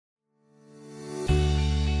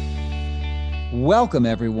Welcome,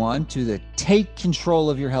 everyone, to the Take Control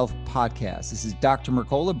of Your Health podcast. This is Dr.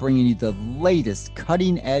 Mercola bringing you the latest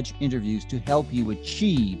cutting-edge interviews to help you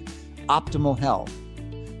achieve optimal health.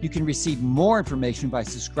 You can receive more information by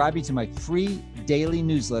subscribing to my free daily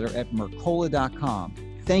newsletter at Mercola.com.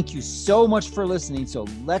 Thank you so much for listening. So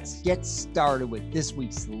let's get started with this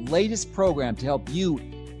week's latest program to help you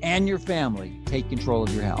and your family take control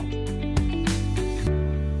of your health.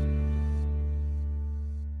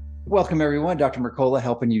 Welcome, everyone. Dr. Mercola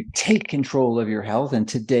helping you take control of your health. And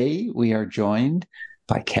today we are joined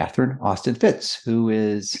by Catherine Austin Fitz, who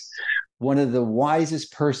is one of the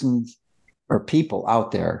wisest persons or people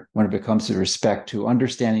out there when it comes to respect to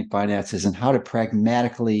understanding finances and how to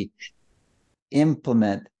pragmatically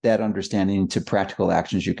implement that understanding into practical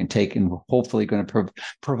actions you can take, and hopefully going to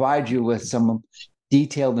provide you with some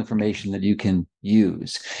detailed information that you can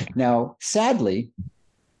use. Now, sadly,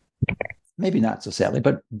 maybe not so sadly,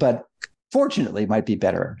 but fortunately might be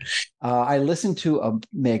better. I listened to a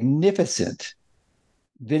magnificent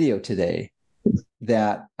video today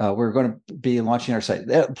that we're going to be launching our site,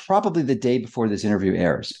 probably the day before this interview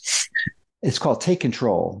airs. It's called Take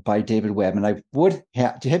Control by David Webb. And I would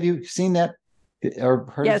have you seen that or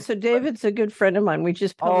heard? Yeah, so David's a good friend of mine. We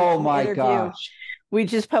just published gosh. We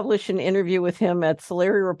just published an interview with him at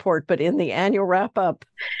Solari Report, but in the annual wrap-up,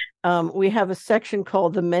 we have a section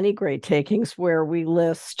called The Many Great Takings where we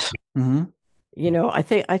list, I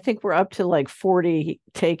think we're up to like 40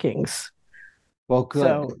 takings. Well, good.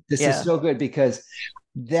 So, this is so good because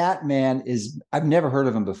that man I've never heard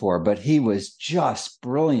of him before, but he was just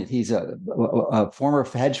brilliant. He's a former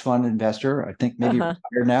hedge fund investor, I think maybe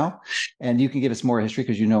retired now. And you can give us more history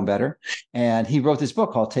because you know him better. And he wrote this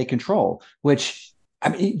book called Take Control, which, I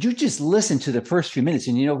mean, you just listen to the first few minutes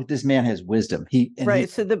and you know this man has wisdom.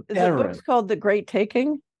 So the book's called The Great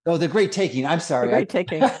Taking. Oh, The Great Taking. I'm sorry. The Great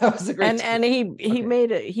Taking. And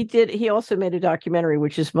he also made a documentary,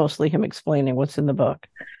 which is mostly him explaining what's in the book.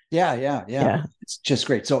 Yeah. It's just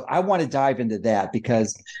great. So I want to dive into that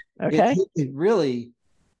because it really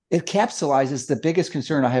capsulizes the biggest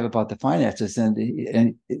concern I have about the finances.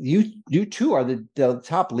 And you too are the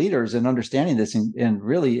top leaders in understanding this and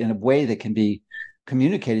really in a way that can be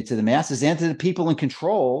communicated to the masses and to the people in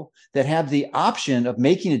control that have the option of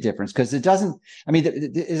making a difference. Because it doesn't, I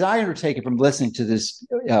mean, as I undertake it from listening to this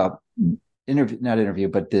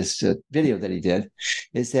this video that he did,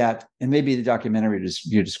 is that, and maybe the documentary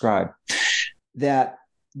you described, that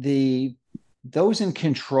those in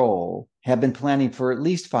control have been planning for at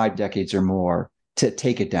least 5 decades or more to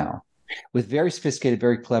take it down with very sophisticated,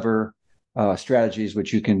 very clever strategies,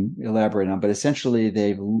 which you can elaborate on. But essentially,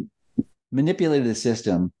 they've manipulated the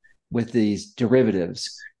system with these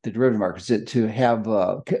derivatives, the derivative markets, to have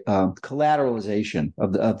collateralization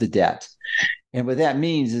of the debt. And what that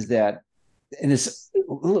means is that, and it's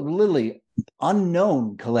literally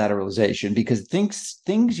unknown collateralization, because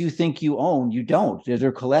things you think you own, you don't.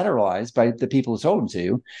 They're collateralized by the people who sold them to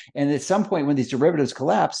you. And at some point when these derivatives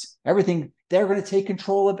collapse, they're going to take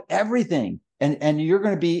control of everything. And you're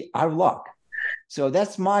going to be out of luck. So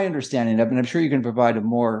that's my understanding of it. And I'm sure you can provide a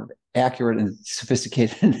more accurate and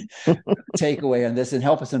sophisticated takeaway on this and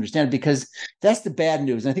help us understand it, because that's the bad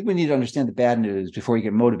news. And I think we need to understand the bad news before you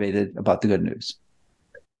get motivated about the good news.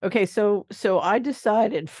 Okay, so I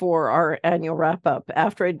decided for our annual wrap up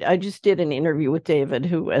after I just did an interview with David,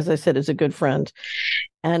 who, as I said, is a good friend,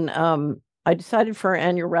 and I decided for our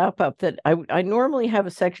annual wrap up that I normally have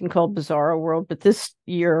a section called Bizarro World, but this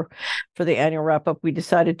year for the annual wrap up, we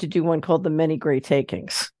decided to do one called The Many Great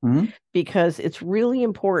Takings, because it's really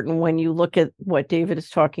important when you look at what David is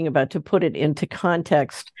talking about to put it into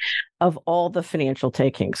context of all the financial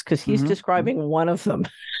takings, because he's describing one of them,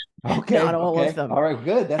 not all of them. All right,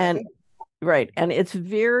 good. That's good. Right. And it's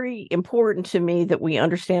very important to me that we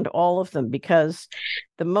understand all of them, because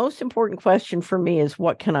the most important question for me is,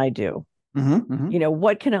 what can I do?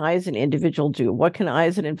 What can I as an individual do? What can I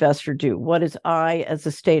as an investor do? What is I as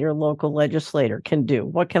a state or local legislator can do?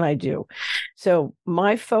 What can I do? So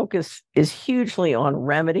my focus is hugely on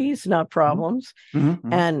remedies, not problems.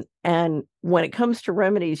 And when it comes to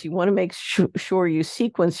remedies, you want to make sure you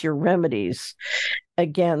sequence your remedies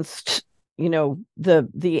against,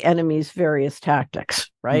 the enemy's various tactics,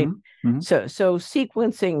 right? So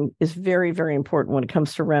sequencing is very, very important when it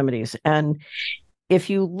comes to remedies. And if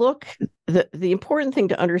you look, the important thing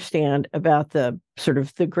to understand about the sort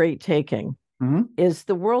of the Great Taking is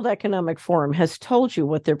the World Economic Forum has told you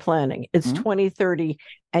what they're planning. It's 2030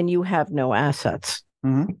 and you have no assets.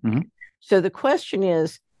 So the question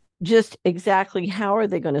is just exactly how are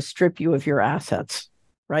they going to strip you of your assets,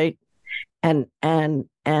 right? And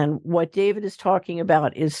And what David is talking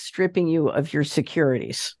about is stripping you of your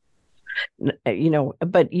securities.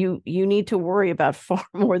 But you need to worry about far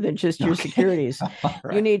more than just your securities.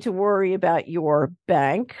 Right. You need to worry about your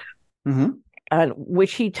bank,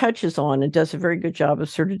 which he touches on and does a very good job of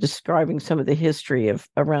sort of describing some of the history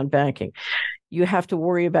around banking. You have to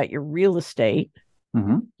worry about your real estate.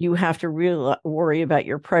 You have to worry about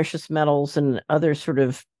your precious metals and other sort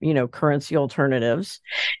of, currency alternatives.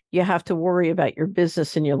 You have to worry about your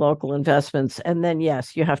business and your local investments. And then,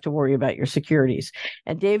 yes, you have to worry about your securities.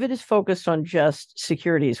 And David is focused on just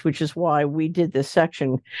securities, which is why we did this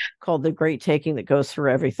section called The Great Taking that goes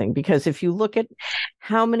through everything. Because if you look at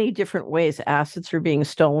how many different ways assets are being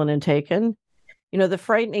stolen and taken, the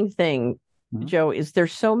frightening thing, Joe, is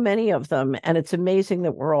there's so many of them. And it's amazing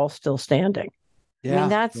that we're all still standing. Yeah. I mean,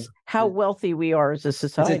 that's how wealthy we are as a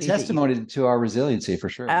society. It's a testimony to our resiliency, for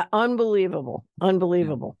sure. Unbelievable.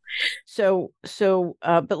 Yeah.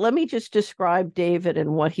 But let me just describe David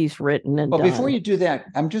and what he's written and done. Before you do that,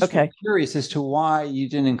 I'm just curious as to why you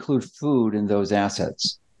didn't include food in those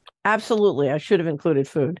assets. Absolutely. I should have included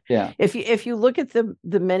food. Yeah. If you look at the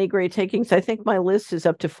many great takings, I think my list is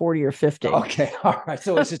up to 40 or 50. Okay. All right.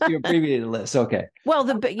 So it's just your abbreviated list. Okay. Well,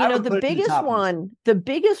 the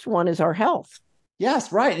biggest one is our health.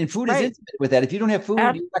 Yes, right. And food is intimate with that. If you don't have food,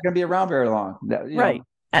 you're not going to be around very long. Right.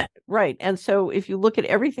 Right. And so if you look at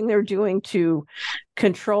everything they're doing to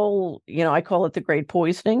control, I call it the great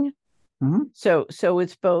poisoning. So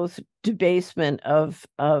it's both debasement of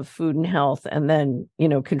food and health and then,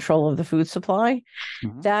 control of the food supply.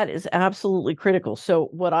 That is absolutely critical. So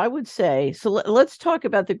what I would say, let's talk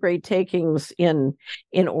about the great takings in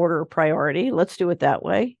order of priority. Let's do it that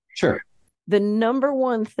way. Sure. The number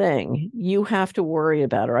one thing you have to worry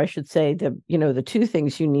about, or I should say the two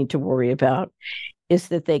things you need to worry about, is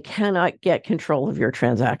that they cannot get control of your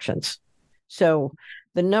transactions. So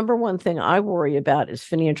the number one thing I worry about is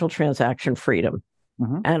financial transaction freedom.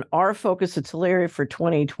 And our focus at Solari for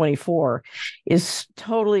 2024 is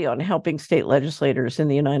totally on helping state legislators in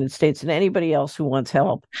the United States and anybody else who wants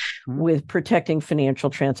help with protecting financial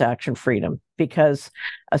transaction freedom, because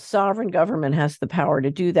a sovereign government has the power to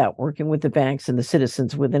do that, working with the banks and the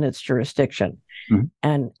citizens within its jurisdiction.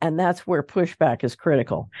 And that's where pushback is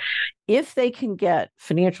critical. If they can get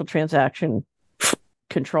financial transaction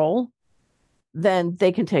control, then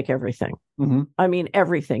they can take everything. I mean,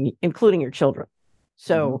 everything, including your children.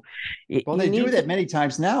 So, they do that many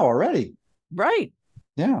times now already. Right.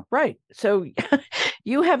 Yeah. Right. So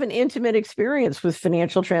you have an intimate experience with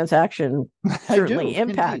financial transaction, certainly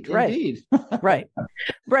impact. Indeed, right. Indeed.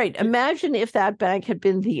 Right. Imagine if that bank had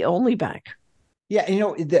been the only bank. Yeah.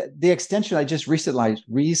 The extension, I just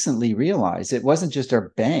recently realized it wasn't just our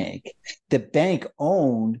bank. The bank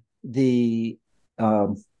owned the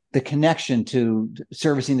connection to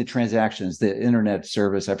servicing the transactions, the internet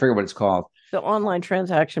service. I forget what it's called. The online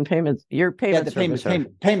transaction payments, your payment service.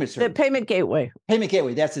 Payment service. The payment gateway. Payment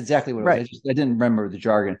gateway. That's exactly what it was. I didn't remember the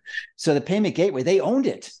jargon. So the payment gateway, they owned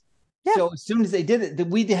it. Yeah. So as soon as they did it,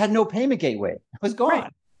 we had no payment gateway. It was gone.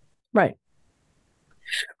 Right.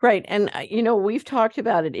 And, we've talked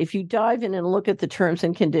about it. If you dive in and look at the terms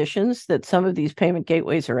and conditions that some of these payment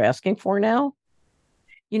gateways are asking for now,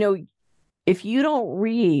 if you don't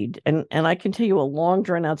read, and I can tell you a long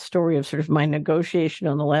drawn out story of sort of my negotiation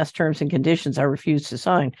on the last terms and conditions I refused to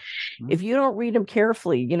sign. If you don't read them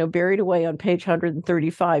carefully, buried away on page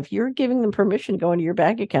 135, you're giving them permission to go into your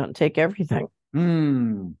bank account and take everything.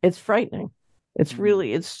 It's frightening.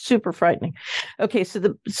 It's super frightening. Okay. So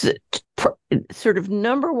the sort of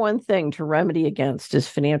number one thing to remedy against is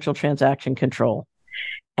financial transaction control.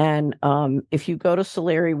 And if you go to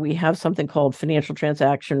Solari, we have something called Financial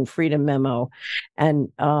Transaction Freedom Memo.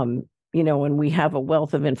 And, and we have a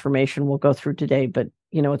wealth of information we'll go through today, but,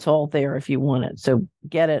 it's all there if you want it. So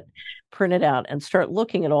get it, print it out, and start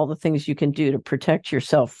looking at all the things you can do to protect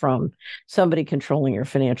yourself from somebody controlling your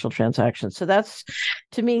financial transactions. So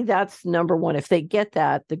to me, that's number one. If they get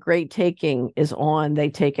that, the great taking is on, they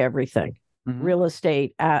take everything. Real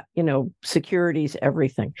estate, securities,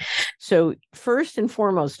 everything. So first and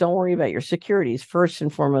foremost, don't worry about your securities. First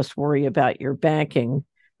and foremost, worry about your banking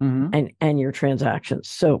and your transactions.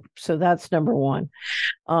 So that's number one.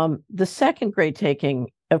 The second great taking,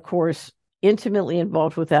 of course, intimately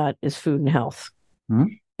involved with that is food and health.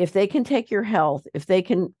 If they can take your health, if they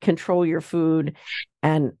can control your food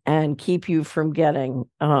and keep you from getting,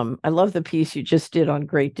 I love the piece you just did on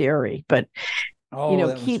great dairy, but that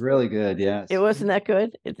was really good. Yes. It wasn't that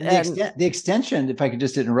good. The extension, if I could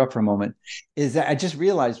just interrupt for a moment, is that I just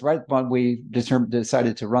realized right when we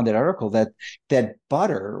decided to run that article that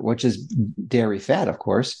butter, which is dairy fat, of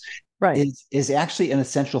course, Right. is actually an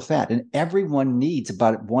essential fat, and everyone needs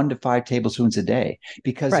about 1 to 5 tablespoons a day,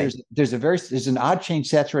 because Right. there's an odd chain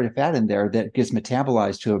saturated fat in there that gets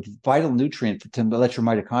metabolized to a vital nutrient to let your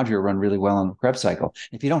mitochondria run really well on the Krebs cycle.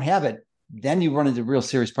 If you don't have it, then you run into real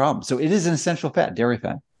serious problems. So it is an essential fat, dairy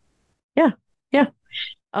fat. Yeah. Yeah.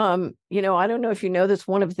 I don't know if you know this,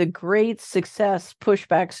 one of the great success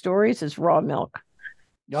pushback stories is raw milk.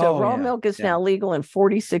 So Oh raw yeah, milk is yeah. now legal in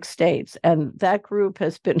 46 states, and that group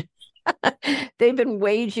has been they've been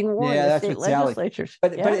waging war in Yeah, the that's state what Sally. legislatures.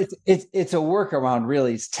 But Yeah. it's a workaround.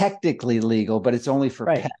 Really, it's technically legal, but it's only for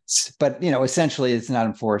Right. pets. But essentially, it's not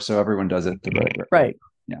enforced, so everyone does it. Right.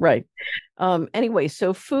 Yeah. Right. Anyway,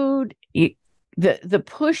 so food, the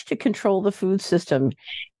push to control the food system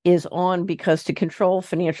is on, because to control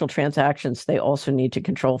financial transactions, they also need to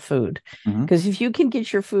control food. Because if you can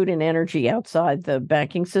get your food and energy outside the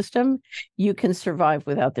banking system, you can survive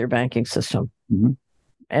without their banking system.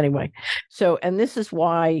 Anyway, and this is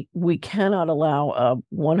why we cannot allow a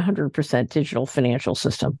 100% digital financial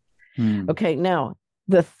system. Okay, now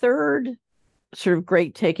the third sort of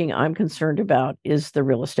great taking I'm concerned about is the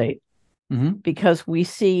real estate, because we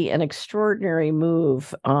see an extraordinary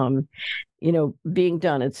move being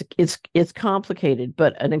done. It's complicated,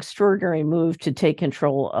 but an extraordinary move to take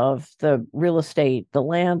control of the real estate, the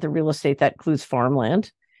land, the real estate that includes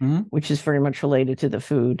farmland, which is very much related to the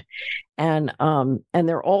food. And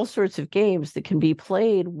there are all sorts of games that can be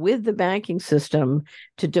played with the banking system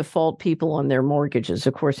to default people on their mortgages.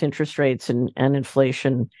 Of course, interest rates and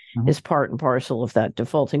inflation is part and parcel of that,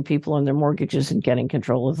 defaulting people on their mortgages and getting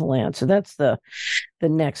control of the land. So that's the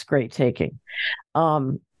next great taking.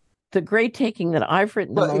 The great taking that I've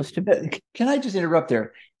written the most about. Can I just interrupt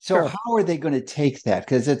there? So Sure. how are they going to take that?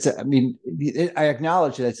 Because I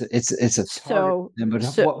acknowledge that it's a target,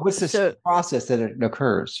 but what's this process that it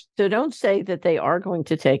occurs? So don't say that they are going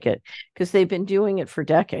to take it, because they've been doing it for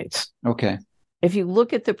decades. Okay. If you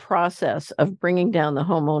look at the process of bringing down the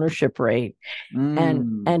home ownership rate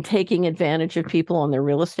and taking advantage of people on their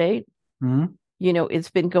real estate, it's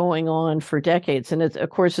been going on for decades. And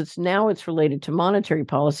it's related to monetary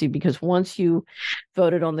policy, because once you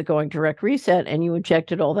voted on the going direct reset and you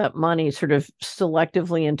injected all that money sort of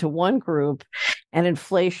selectively into one group, and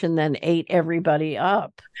inflation then ate everybody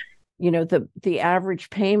up, the average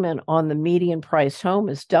payment on the median priced home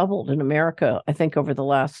has doubled in America, I think, over the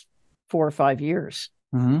last 4 or 5 years.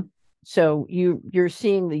 So you're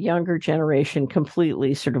seeing the younger generation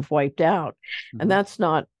completely sort of wiped out. And that's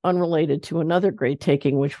not unrelated to another great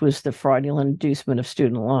taking, which was the fraudulent inducement of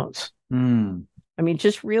student loans. I mean,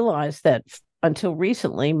 just realize that until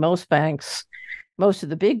recently, most of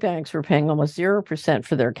the big banks were paying almost 0%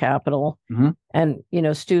 for their capital. And,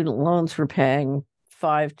 student loans were paying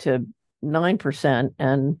 5 to 9%,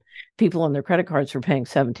 and people on their credit cards were paying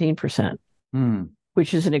 17%,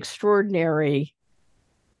 which is an extraordinary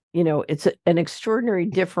it's an extraordinary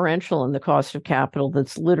differential in the cost of capital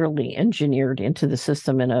that's literally engineered into the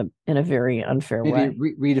system in a very unfair way.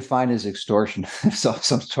 Redefine as extortion of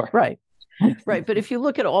some sort. Right. But if you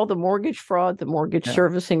look at all the mortgage fraud, the mortgage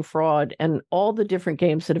servicing fraud, and all the different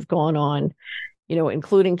games that have gone on,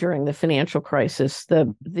 including during the financial crisis,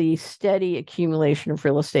 the steady accumulation of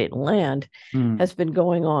real estate and land has been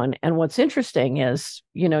going on. And what's interesting is,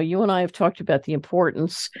 you and I have talked about the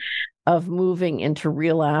importance of moving into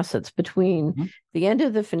real assets between the end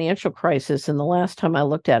of the financial crisis and the last time I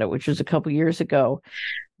looked at it, which was a couple of years ago.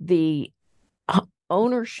 The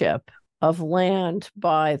ownership of land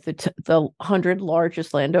by the 100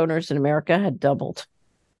 largest landowners in America had doubled.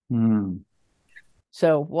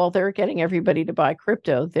 So while they're getting everybody to buy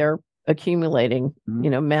crypto, they're accumulating,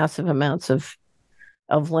 massive amounts of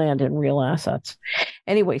land and real assets.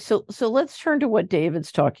 Anyway, so let's turn to what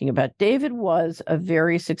David's talking about. David was a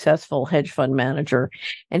very successful hedge fund manager,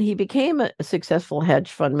 and he became a successful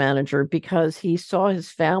hedge fund manager because he saw his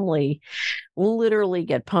family literally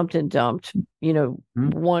get pumped and dumped,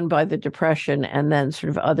 one by the Depression and then sort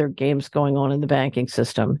of other games going on in the banking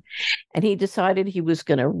system. And he decided he was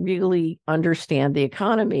going to really understand the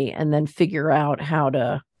economy and then figure out how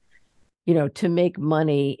to make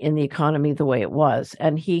money in the economy the way it was.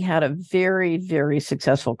 And he had a very, very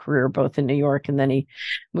successful career, both in New York, and then he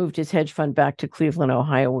moved his hedge fund back to Cleveland,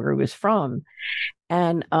 Ohio, where he was from.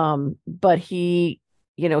 And, but he's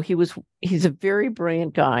a very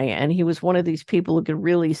brilliant guy. And he was one of these people who could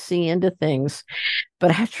really see into things,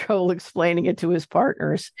 but had trouble explaining it to his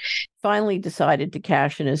partners. Finally decided to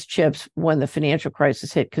cash in his chips when the financial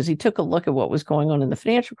crisis hit, because he took a look at what was going on in the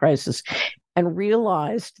financial crisis and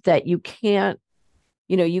realized that you can't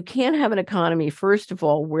you can't have an economy, first of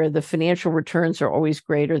all, where the financial returns are always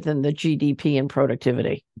greater than the GDP and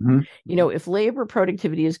productivity. If labor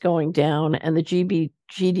productivity is going down and the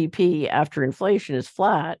GDP after inflation is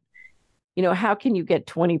flat, how can you get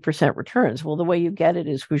 20% returns? Well, the way you get it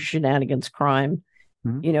is with shenanigans, crime,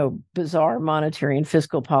 bizarre monetary and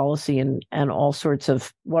fiscal policy, and all sorts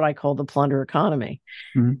of what I call the plunder economy.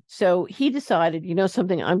 So he decided,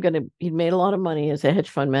 something, he'd made a lot of money as a hedge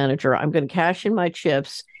fund manager. I'm going to cash in my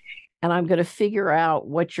chips, and I'm going to figure out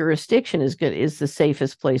what jurisdiction is the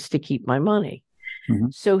safest place to keep my money.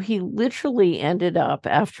 So he literally ended up,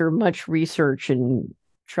 after much research and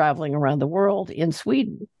traveling around the world, in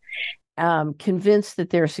Sweden, convinced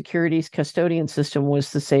that their securities custodian system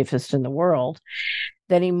was the safest in the world.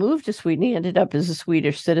 Then he moved to Sweden. He ended up as a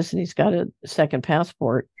Swedish citizen. He's got a second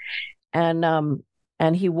passport.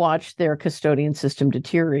 And he watched their custodian system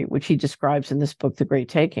deteriorate, which he describes in this book, The Great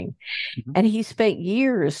Taking. And he spent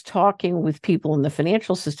years talking with people in the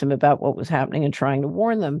financial system about what was happening and trying to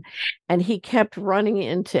warn them. And he kept running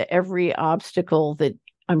into every obstacle that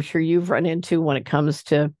I'm sure you've run into when it comes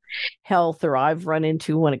to health, or I've run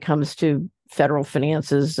into when it comes to federal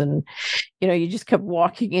finances. And, you just kept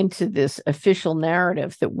walking into this official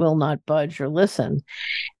narrative that will not budge or listen.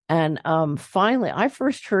 And finally, I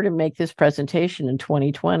first heard him make this presentation in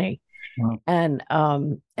 2020. Wow.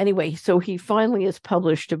 And anyway, so he finally has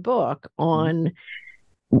published a book on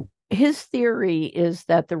his theory is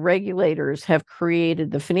that the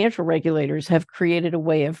financial regulators have created a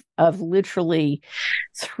way of literally,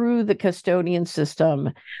 through the custodian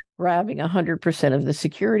system, grabbing 100% of the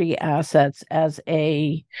security assets as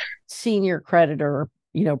a senior creditor,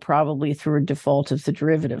 probably through a default of the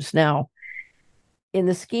derivatives. Now, in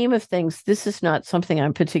the scheme of things, this is not something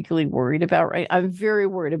I'm particularly worried about, right? I'm very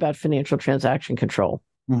worried about financial transaction control.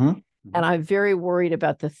 And I'm very worried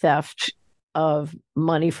about the theft of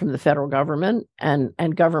money from the federal government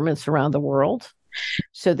and governments around the world.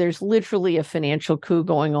 So there's literally a financial coup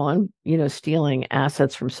going on, stealing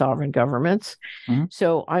assets from sovereign governments.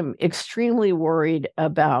 So I'm extremely worried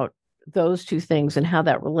about those two things and how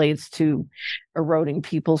that relates to eroding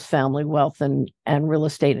people's family wealth and real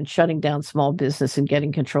estate and shutting down small business and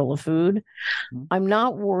getting control of food. I'm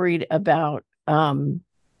not worried about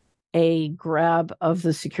a grab of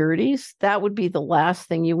the securities. That would be the last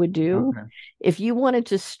thing you would do. If you wanted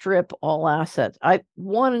to strip all assets.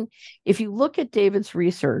 If you look at David's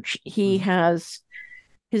research, he has,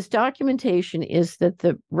 his documentation is that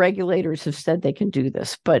the regulators have said they can do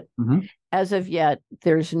this, but as of yet,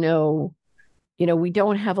 there's no, we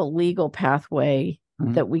don't have a legal pathway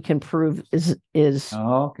that we can prove is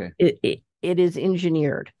it is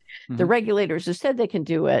engineered. The regulators have said they can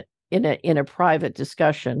do it in a private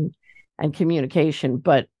discussion and communication,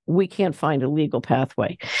 but we can't find a legal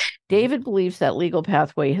pathway. David believes that legal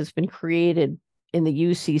pathway has been created in the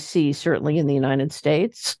UCC, certainly in the United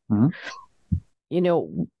States.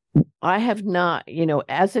 I have not,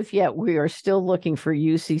 as of yet, we are still looking for a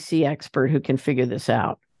UCC expert who can figure this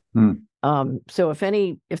out. So if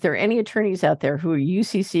there are any attorneys out there who are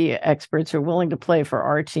UCC experts are willing to play for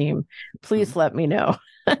our team, please let me know.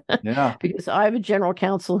 Because I have a general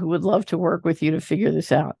counsel who would love to work with you to figure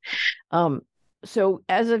this out. So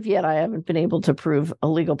as of yet, I haven't been able to prove a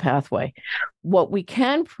legal pathway. What we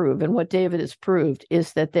can prove, and what David has proved,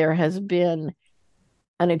 is that there has been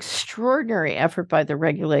an extraordinary effort by the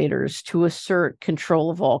regulators to assert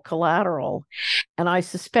control of all collateral. And I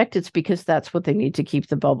suspect it's because that's what they need to keep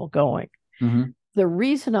the bubble going. The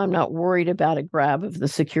reason I'm not worried about a grab of the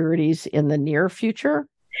securities in the near future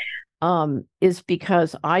is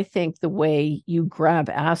because I think the way you grab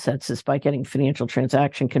assets is by getting financial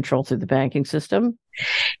transaction control through the banking system.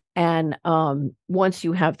 And once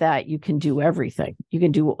you have that, you can do everything. You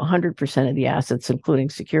can do 100% of the assets, including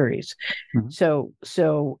securities. So,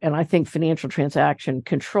 and I think financial transaction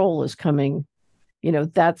control is coming,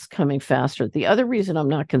 that's coming faster. The other reason I'm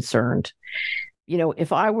not concerned,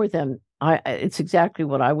 if I were them, it's exactly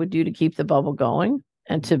what I would do to keep the bubble going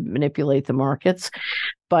and to manipulate the markets.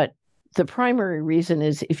 But the primary reason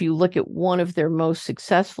is if you look at one of their most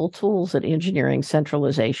successful tools at engineering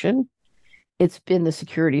centralization, it's been the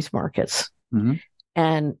securities markets.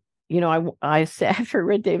 And, I said, after I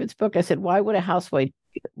read David's book, I said, why would a housewife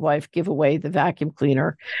give away the vacuum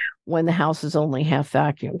cleaner when the house is only half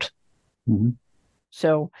vacuumed?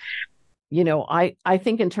 So, I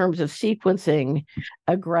think in terms of sequencing,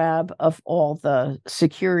 a grab of all the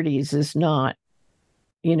securities is not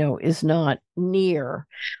near.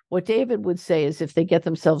 What David would say is if they get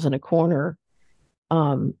themselves in a corner,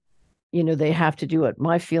 they have to do it.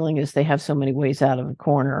 My feeling is they have so many ways out of the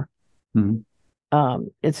corner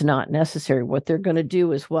It's not necessary. What they're going to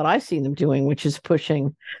do is what I see them doing, which is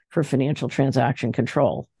pushing for financial transaction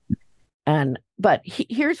control. But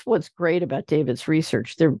here's what's great about David's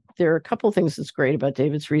research. There are a couple of things that's great about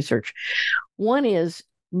David's research. One is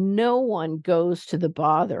no one goes to the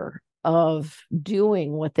bother of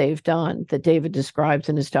doing what they've done that David describes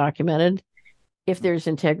and is documented if there's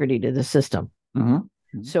integrity to the system. Mm-hmm.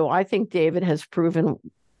 Mm-hmm. So I think David has proven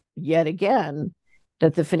yet again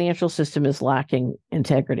that the financial system is lacking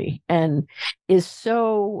integrity and is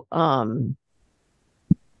so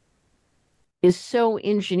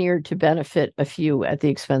engineered to benefit a few at the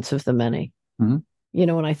expense of the many. Mm-hmm.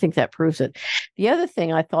 And I think that proves it. The other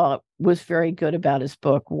thing I thought was very good about his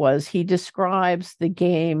book was he describes the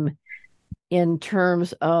game in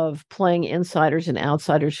terms of playing insiders and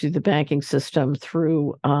outsiders through the banking system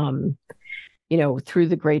through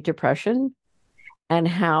the Great Depression, and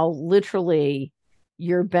how literally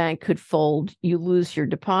your bank could fold, you lose your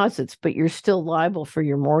deposits, but you're still liable for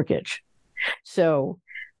your mortgage. So,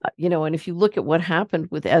 and if you look at what happened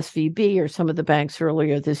with SVB or some of the banks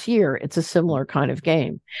earlier this year, it's a similar kind of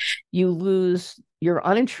game. You lose your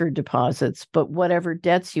uninsured deposits, but whatever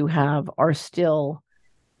debts you have are still,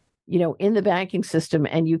 in the banking system,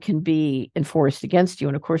 and you can be enforced against you.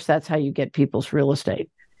 And of course, that's how you get people's real estate.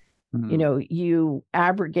 Mm-hmm. You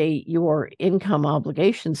abrogate your income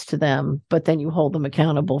obligations to them, but then you hold them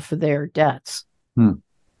accountable for their debts.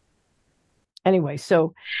 Anyway,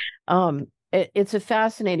 so it's a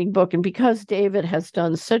fascinating book. And because David has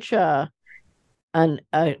done such an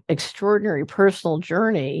extraordinary personal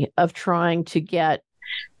journey of trying to get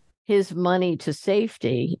his money to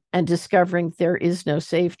safety and discovering there is no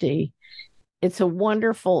safety, it's a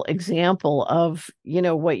wonderful example of,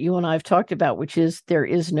 what you and I have talked about, which is there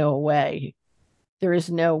is no way. There is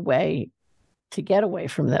no way to get away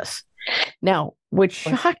from this. Now, what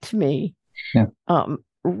shocked me,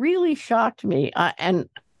 really shocked me, and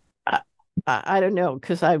I don't know,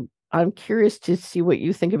 because I'm curious to see what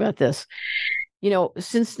you think about this.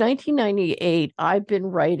 Since 1998, I've been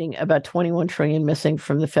writing about 21 trillion missing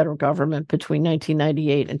from the federal government between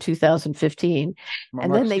 1998 and 2015.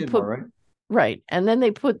 And then they put right. And then they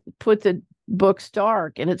put the books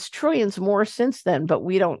dark, and it's trillions more since then, but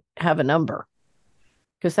we don't have a number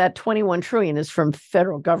because that 21 trillion is from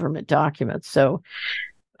federal government documents. So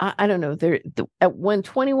I don't know. When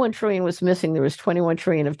 21 trillion was missing, there was 21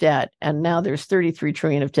 trillion of debt, and now there's 33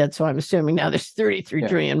 trillion of debt. So I'm assuming now there's 33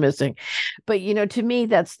 trillion missing. But, to me,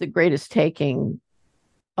 that's the greatest taking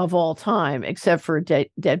of all time, except for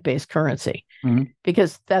debt-based currency,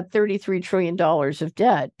 because that $33 trillion of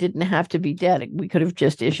debt didn't have to be debt. We could have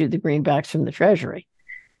just issued the greenbacks from the Treasury.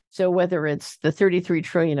 So whether it's the 33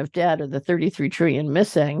 trillion of debt or the 33 trillion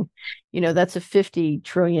missing, that's a 50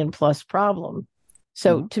 trillion plus problem.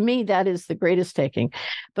 So to me, that is the greatest taking.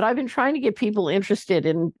 But I've been trying to get people interested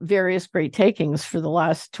in various great takings for the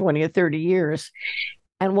last 20 or 30 years.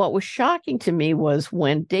 And what was shocking to me was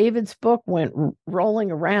when David's book went rolling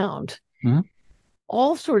around,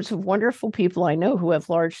 all sorts of wonderful people I know who have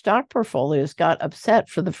large stock portfolios got upset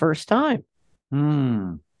for the first time.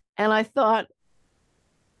 And I thought,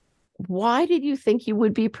 why did you think you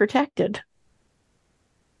would be protected?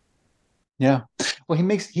 Yeah. Well,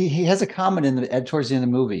 he has a comment towards the end of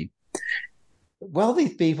the movie. Wealthy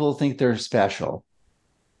people think they're special.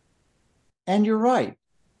 And you're right.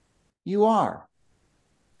 You are.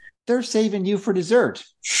 They're saving you for dessert.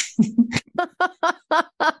 Well,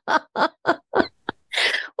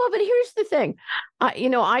 but here's the thing.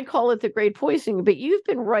 I call it the great poisoning, but you've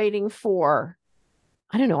been writing for,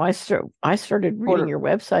 I don't know, I started reading your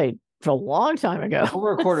website for a long time ago.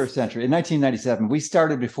 Over a quarter century. In 1997. We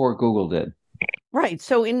started before Google did. Right.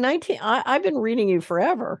 So I've been reading you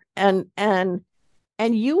forever. And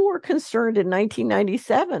you were concerned in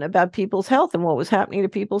 1997 about people's health and what was happening to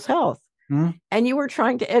people's health. And you were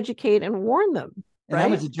trying to educate and warn them. And right? I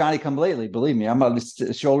was a Johnny come lately, believe me. I'm on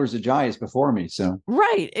the shoulders of giants before me. So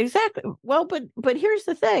right, exactly. Well, but here's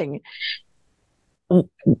the thing.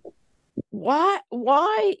 Why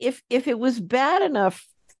if it was bad enough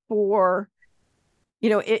for,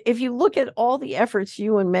 if you look at all the efforts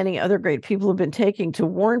you and many other great people have been taking to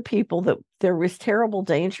warn people that there was terrible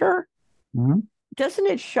danger, doesn't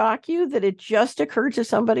it shock you that it just occurred to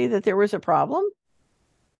somebody that there was a problem?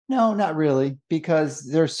 No, not really, because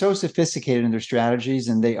they're so sophisticated in their strategies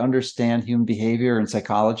and they understand human behavior and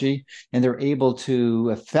psychology, and they're able to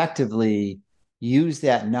effectively use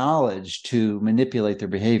that knowledge to manipulate their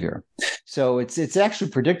behavior. So it's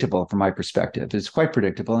actually predictable from my perspective. It's quite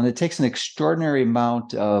predictable, and it takes an extraordinary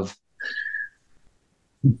amount of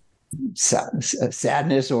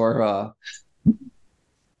sadness or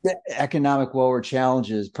economic woe or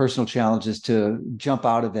challenges, personal challenges, to jump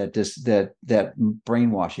out of that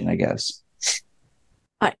brainwashing, I guess.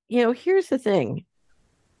 Here's the thing.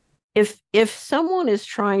 If someone is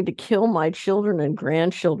trying to kill my children and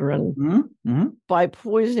grandchildren by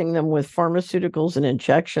poisoning them with pharmaceuticals and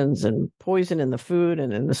injections and poison in the food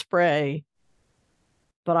and in the spray,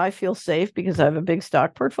 but I feel safe because I have a big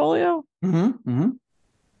stock portfolio,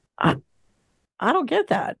 I don't get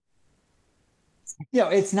that.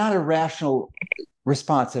 It's not a rational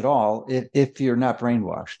response at all if you're not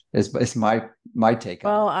brainwashed. Is my take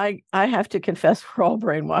on it. Well, I have to confess we're all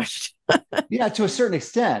brainwashed. Yeah, to a certain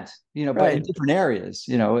extent, but Right. in different areas.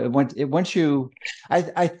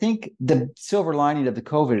 I think the silver lining of the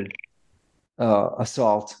COVID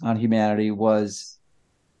assault on humanity was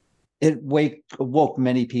it woke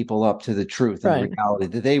many people up to the truth and the reality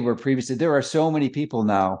that they were previously. There are so many people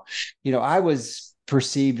now. I was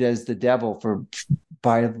perceived as the devil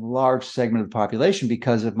by a large segment of the population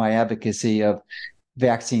because of my advocacy of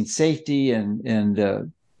vaccine safety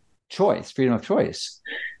and choice, freedom of choice.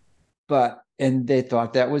 And they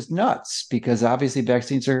thought that was nuts because obviously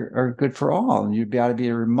vaccines are good for all, and you'd ought to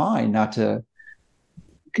be reminded not to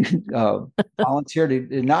volunteer to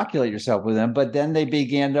inoculate yourself with them. But then they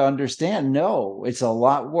began to understand, no, it's a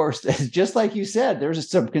lot worse. Just like you said, there's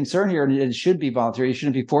some concern here, and it should be voluntary. You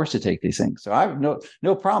shouldn't be forced to take these things. So I have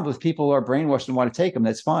no problem with people who are brainwashed and want to take them.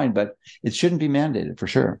 That's fine, but it shouldn't be mandated for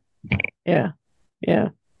sure. Yeah.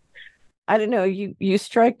 I don't know. You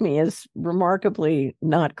strike me as remarkably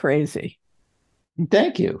not crazy.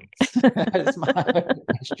 Thank you. I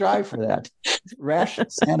strive for that. Rational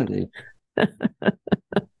sanity.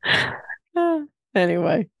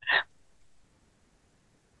 Anyway.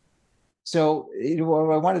 So, I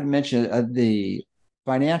wanted to mention the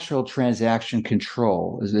financial transaction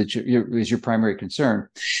control is your primary concern.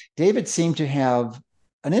 David seemed to have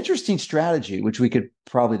an interesting strategy, which we could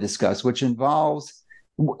probably discuss, which involves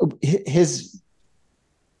his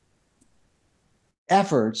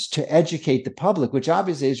efforts to educate the public, which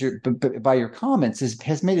obviously is by your comments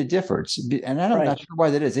has made a difference. And I'm not sure why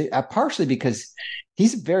that is. Partially because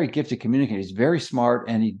he's a very gifted communicator. He's very smart,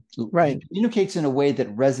 and he communicates in a way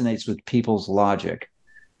that resonates with people's logic.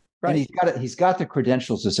 Right. And he's got the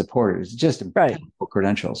credentials to support it. It's just impeccable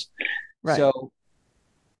credentials. Right. So,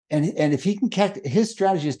 and if he can his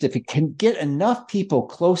strategy is if he can get enough people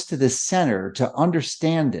close to the center to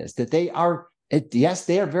understand this, that they are. Yes,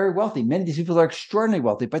 they are very wealthy. Many of these people are extraordinarily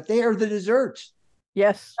wealthy, but they are the dessert.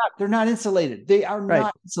 Yes. They're not insulated. They are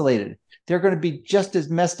not insulated. They're going to be just as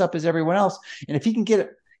messed up as everyone else. And if he can get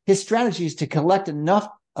his strategy is to collect enough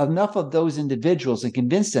of those individuals and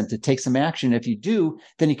convince them to take some action. If you do,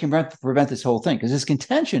 then you can prevent this whole thing. Because his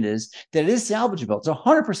contention is that it is salvageable. It's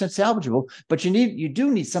 100% salvageable, but you do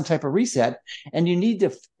need some type of reset. And you need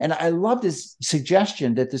to, and I love this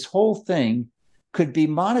suggestion that this whole thing could be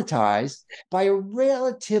monetized by a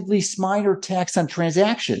relatively minor tax on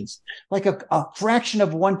transactions, like a fraction of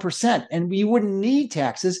 1%. And you wouldn't need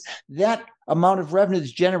taxes. That amount of revenue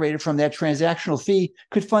that's generated from that transactional fee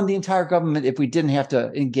could fund the entire government if we didn't have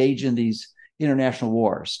to engage in these international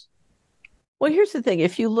wars. Well, here's the thing.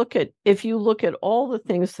 If you look at all the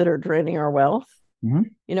things that are draining our wealth,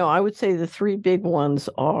 I would say the three big ones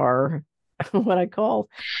are what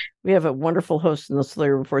we have a wonderful host in the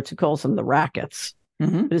Slayer Reports who calls them the rackets.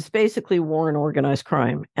 But it's basically war and organized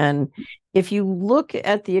crime. And if you look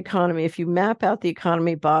at the economy, if you map out the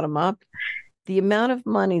economy bottom up, the amount of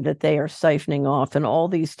money that they are siphoning off and all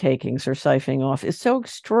these takings are siphoning off is so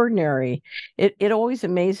extraordinary. It always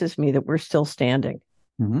amazes me that we're still standing.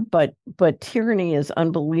 But tyranny is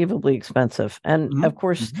unbelievably expensive. And of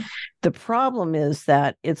course, the problem is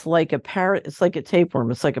that it's like a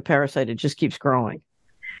tapeworm. It's like a parasite. It just keeps growing.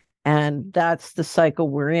 And that's the cycle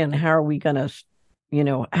we're in. How are we going to,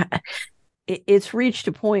 it's reached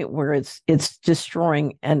a point where it's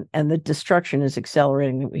destroying and the destruction is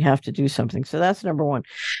accelerating, that we have to do something. So that's number one.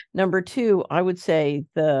 Number two, I would say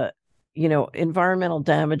the, environmental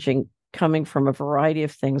damaging coming from a variety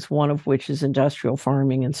of things, one of which is industrial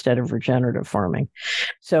farming instead of regenerative farming.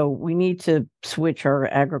 So we need to switch our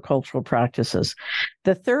agricultural practices.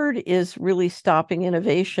 The third is really stopping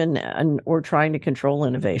innovation or trying to control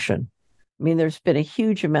innovation. I mean, there's been a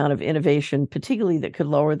huge amount of innovation, particularly that could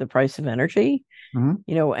lower the price of energy,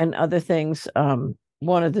 and other things.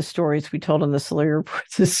 One of the stories we told on the Slayer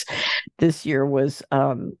Reports this year was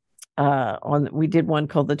we did one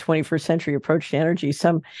called the 21st Century Approach to Energy.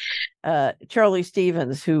 Charlie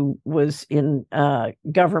Stevens, who was in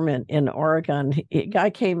government in Oregon, a guy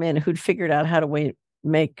came in who'd figured out how to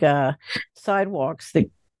make sidewalks.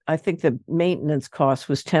 I think the maintenance cost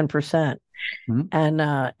was 10%.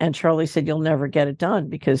 Mm-hmm. And Charlie said, "You'll never get it done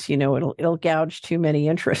because, it'll gouge too many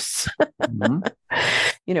interests."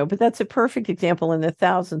 Mm-hmm. But that's a perfect example, and there are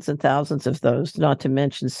thousands and thousands of those, not to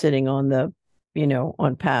mention sitting on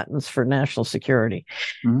on patents for national security.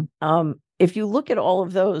 Mm-hmm. If you look at all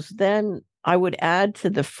of those, then I would add to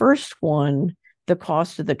the first one the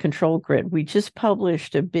cost of the control grid. We just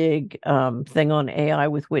published a big thing on AI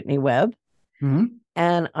with Whitney Webb. Mm-hmm.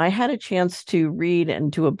 And I had a chance to read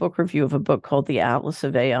and do a book review of a book called The Atlas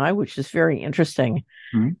of AI, which is very interesting.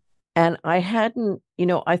 Mm-hmm. And I hadn't,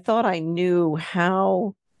 I thought I knew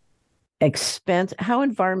how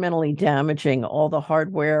environmentally damaging all the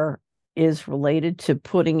hardware is related to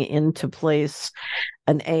putting into place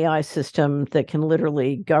an AI system that can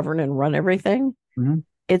literally govern and run everything. Mm-hmm.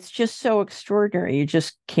 It's just so extraordinary. You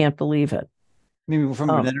just can't believe it. Maybe from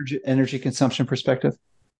an energy consumption perspective?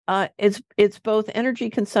 It's both energy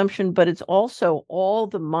consumption, but it's also all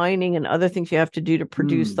the mining and other things you have to do to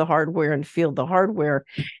produce the hardware and field the hardware,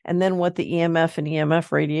 and then what the EMF and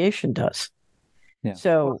EMF radiation does. Yeah.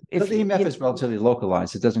 So the EMF is relatively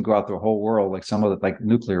localized. It doesn't go out the whole world like some of the like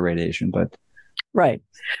nuclear radiation, but right.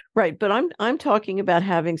 But I'm talking about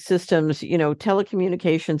having systems,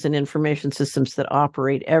 telecommunications and information systems that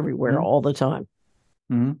operate everywhere all the time.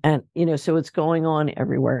 Mm-hmm. And so it's going on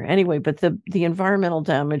everywhere anyway, but the environmental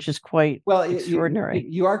damage is quite extraordinary.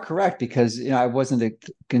 You are correct, because I wasn't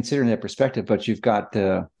considering that perspective, but you've got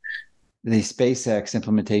the SpaceX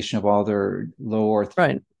implementation of all their low Earth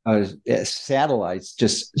satellites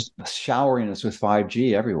just showering us with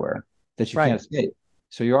 5G everywhere that you can't escape.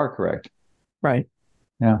 So you are correct. Right.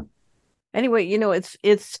 Yeah. Anyway,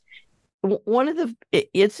 it's one of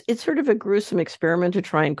it's sort of a gruesome experiment to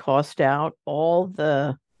try and cost out all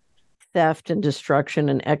the theft and destruction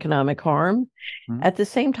and economic harm. Mm-hmm. At the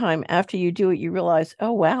same time, after you do it, you realize,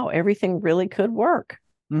 oh wow, everything really could work.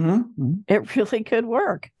 Mm-hmm. Mm-hmm. It really could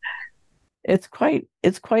work. It's quite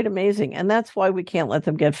amazing, and that's why we can't let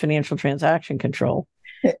them get financial transaction control,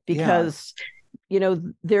 because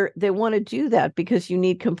they want to do that because you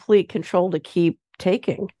need complete control to keep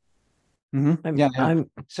taking.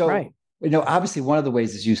 Mm-hmm. Obviously one of the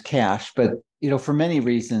ways is use cash, but for many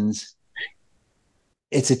reasons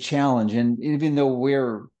it's a challenge. And even though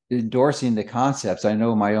we're endorsing the concepts, I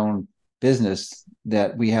know my own business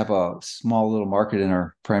that we have a small little market in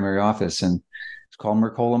our primary office, and it's called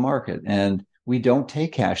Mercola Market, and we don't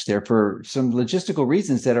take cash there for some logistical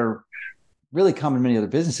reasons that are really common in many other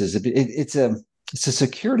businesses. It's a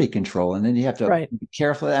security control, and then you have to be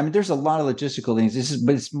careful. I mean, there's a lot of logistical things.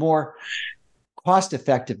 But it's more cost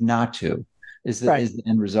effective not to. Is the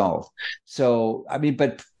end result. So I mean,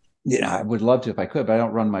 but I would love to if I could, but I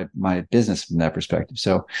don't run my business from that perspective.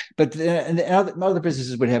 So, but and other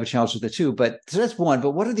businesses would have a challenge with it too. But so that's one.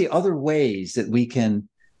 But what are the other ways that we can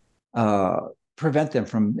prevent them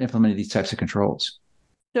from implementing these types of controls?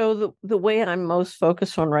 So the way I'm most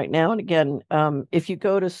focused on right now, and again, if you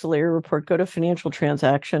go to Solari Report, go to Financial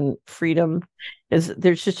Transaction Freedom,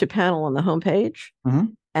 there's just a panel on the homepage, mm-hmm.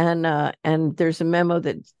 and there's a memo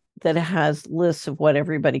that has lists of what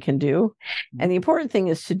everybody can do. And the important thing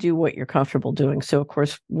is to do what you're comfortable doing. So of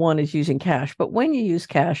course, one is using cash, but when you use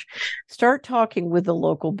cash, start talking with the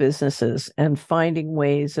local businesses and finding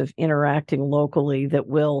ways of interacting locally that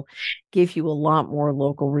will give you a lot more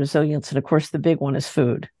local resilience. And of course, the big one is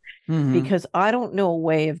food. Mm-hmm. Because I don't know a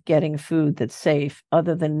way of getting food that's safe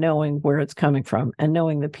other than knowing where it's coming from and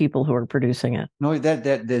knowing the people who are producing it. No,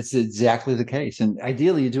 that's exactly the case. And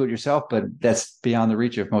ideally you do it yourself, but that's beyond the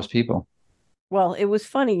reach of most people. Well, it was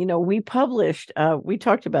funny, we published, we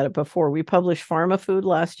talked about it before. We published pharma food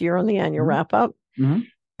last year on the annual wrap up. Mm-hmm.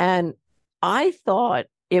 And I thought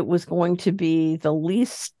it was going to be the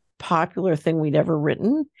least popular thing we'd ever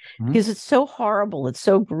written because it's so horrible. It's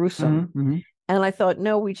so gruesome. Mm-hmm. And I thought,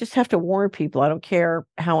 no, we just have to warn people. I don't care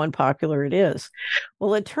how unpopular it is.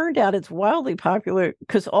 Well, it turned out it's wildly popular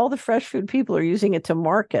because all the fresh food people are using it to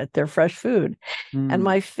market their fresh food. And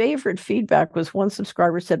my favorite feedback was one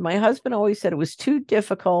subscriber said, my husband always said it was too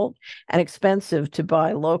difficult and expensive to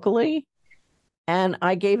buy locally. And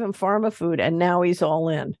I gave him pharma food, and now he's all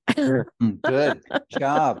in. Good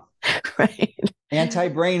job. Right.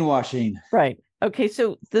 Anti-brainwashing. Right. Okay,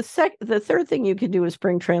 so the third thing you can do is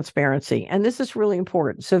bring transparency, and this is really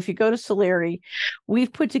important. So if you go to Solari,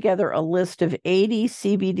 we've put together a list of 80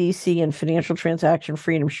 CBDC and financial transaction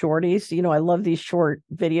freedom shorties. I love these short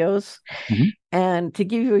videos. Mm-hmm. And to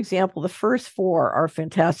give you an example, the first 4 are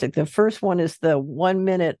fantastic. The first one is the 1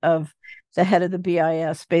 minute of the head of the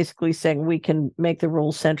BIS basically saying we can make the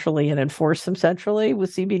rules centrally and enforce them centrally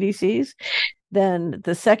with CBDCs. Then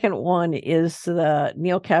the second one is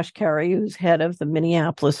Neil Kashkari, who's head of the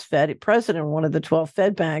Minneapolis Fed, president of one of the 12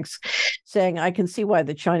 Fed banks, saying, I can see why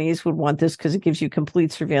the Chinese would want this because it gives you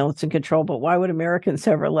complete surveillance and control, but why would Americans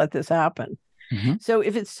ever let this happen? Mm-hmm. So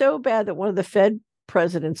if it's so bad that one of the Fed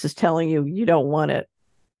presidents is telling you you don't want it,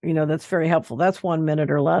 that's very helpful. That's 1 minute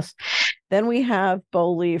or less. Then we have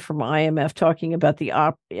Bo Lee from IMF talking about the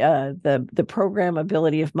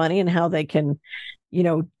programmability of money and how they can,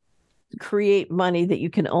 create money that you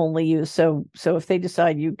can only use. So if they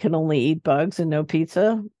decide you can only eat bugs and no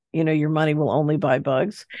pizza, your money will only buy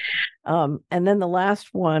bugs. And then the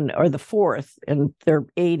last one, or the fourth, and they're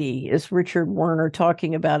 80, is Richard Werner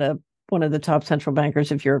talking about one of the top central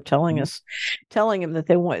bankers of Europe telling him that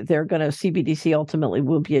they're going to CBDC ultimately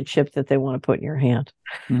will be a chip that they want to put in your hand.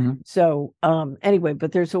 Mm-hmm. So anyway,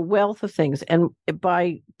 but there's a wealth of things, and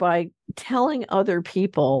by telling other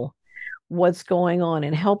people what's going on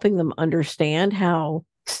and helping them understand how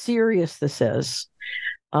serious this is,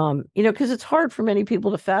 because it's hard for many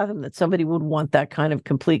people to fathom that somebody would want that kind of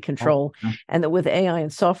complete control, and that with AI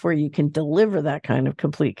and software you can deliver that kind of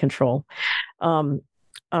complete control.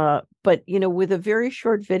 But with a very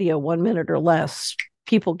short video, 1 minute or less,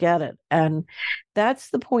 people get it. And that's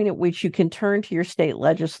the point at which you can turn to your state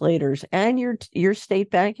legislators and your state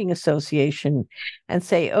banking association and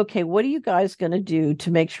say, okay, what are you guys going to do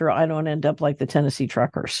to make sure I don't end up like the Tennessee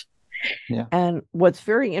truckers? Yeah. And what's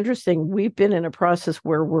very interesting, we've been in a process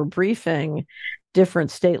where we're briefing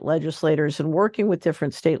different state legislators and working with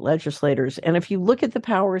different state legislators. And if you look at the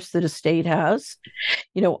powers that a state has,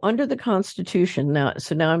 under the Constitution now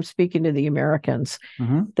I'm speaking to the Americans,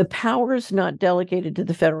 mm-hmm. the powers not delegated to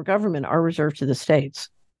the federal government are reserved to the states.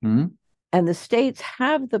 Mm-hmm. And the states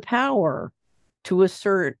have the power to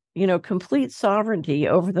assert, complete sovereignty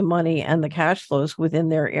over the money and the cash flows within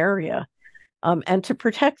their area. And to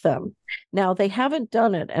protect them. Now, they haven't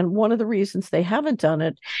done it. And one of the reasons they haven't done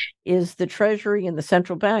it is the Treasury and the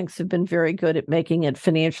central banks have been very good at making it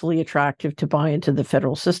financially attractive to buy into the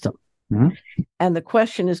federal system. Mm-hmm. And the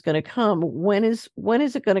question is going to come, when is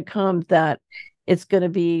it going to come that it's going to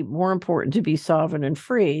be more important to be sovereign and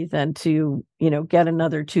free than to, get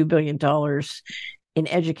another $2 billion in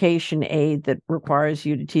education aid that requires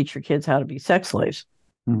you to teach your kids how to be sex slaves?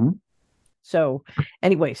 Mm-hmm. So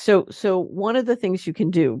anyway, so one of the things you can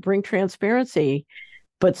do, bring transparency,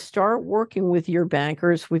 but start working with your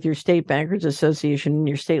bankers, with your state bankers association and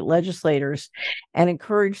your state legislators, and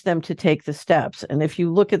encourage them to take the steps. And if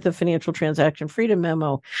you look at the Financial Transaction Freedom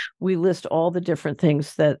Memo, we list all the different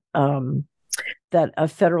things that a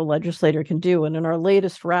federal legislator can do. And in our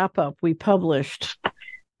latest wrap up, we published,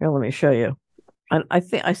 here, let me show you. I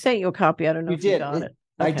think I sent you a copy. I don't know if you got it.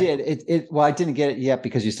 Okay. I did. Well, I didn't get it yet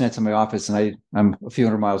because you sent it to my office, and I'm a few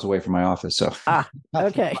hundred miles away from my office. So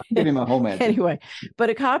okay. Give me my home address. Anyway,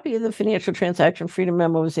 but a copy of the Financial Transaction Freedom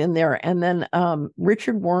Memo is in there. And then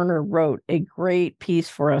Richard Werner wrote a great piece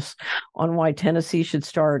for us on why Tennessee should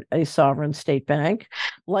start a sovereign state bank,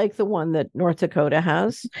 like the one that North Dakota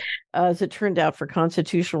has. As it turned out, for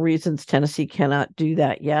constitutional reasons, Tennessee cannot do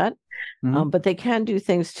that yet. Mm-hmm. But they can do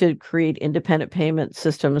things to create independent payment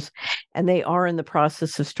systems, and they are in the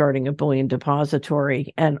process of starting a bullion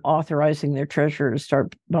depository and authorizing their treasurer to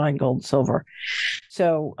start buying gold and silver.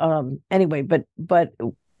 So anyway, but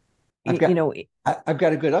I've got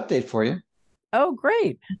a good update for you. Oh,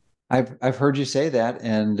 great! I've heard you say that,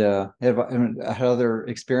 and have had other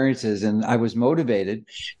experiences, and I was motivated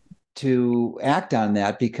to act on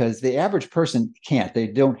that because the average person can't. They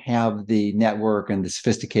don't have the network and the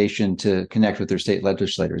sophistication to connect with their state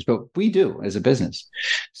legislators, but we do as a business.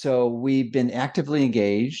 So we've been actively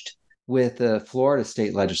engaged with the Florida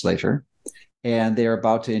state legislature, and they're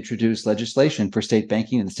about to introduce legislation for state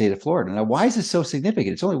banking in the state of Florida. Now, why is this so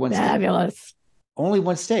significant? It's only one Fabulous. State. Only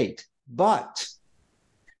one state. But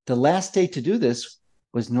the last state to do this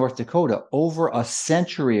was North Dakota over a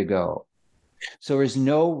century ago. So there's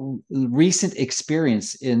no recent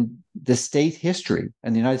experience in the state history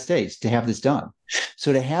in the United States to have this done.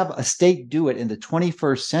 So to have a state do it in the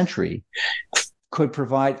 21st century could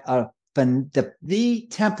provide the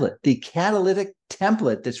template, the catalytic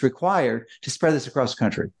template that's required to spread this across the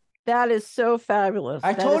country. That is so fabulous.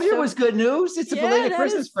 I told you it was good news. It's a belated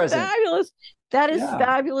Christmas present. Fabulous. That is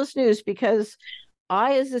fabulous news, because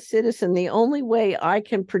I, as a citizen, the only way I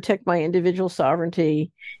can protect my individual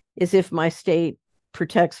sovereignty is if my state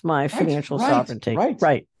protects my financial sovereignty.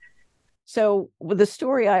 Right. So the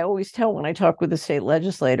story I always tell when I talk with the state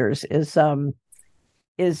legislators is when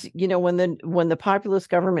the populist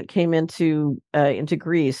government came into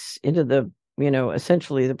Greece, into the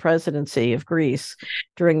essentially the presidency of Greece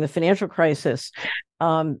during the financial crisis,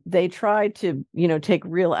 They tried to, take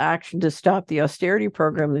real action to stop the austerity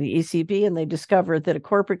program of the ECB, and they discovered that a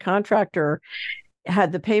corporate contractor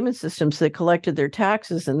had the payment systems that collected their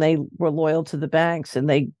taxes, and they were loyal to the banks, and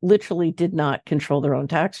they literally did not control their own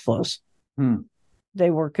tax flows. They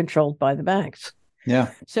were controlled by the banks.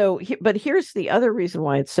 Yeah. So, but here's the other reason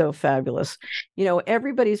why it's so fabulous.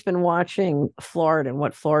 Everybody's been watching Florida and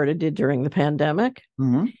what Florida did during the pandemic.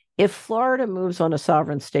 If Florida moves on a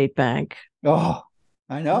sovereign state bank,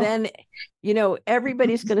 I know. Then,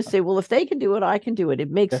 everybody's going to say, well, if they can do it, I can do it.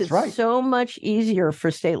 It makes so much easier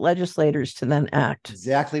for state legislators to then act.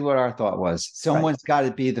 Exactly what our thought was. Someone's got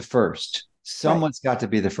to be the first. Someone's got to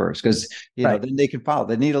be the first because, then they can follow.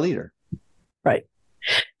 They need a leader. Right.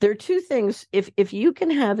 There are two things. If you can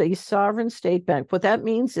have a sovereign state bank, what that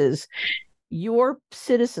means is your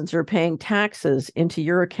citizens are paying taxes into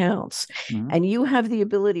your accounts, and you have the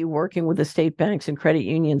ability, working with the state banks and credit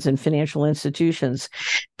unions and financial institutions,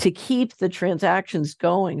 to keep the transactions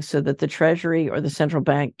going so that the Treasury or the central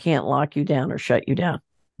bank can't lock you down or shut you down.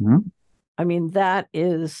 I mean, that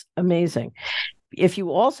is amazing. If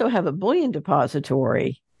you also have a bullion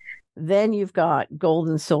depository, then you've got gold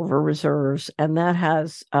and silver reserves, and that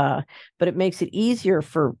has, but it makes it easier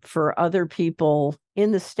for other people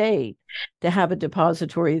in the state to have a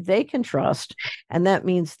depository they can trust, and that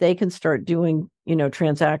means they can start doing,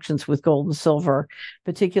 transactions with gold and silver,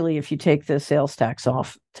 particularly if you take the sales tax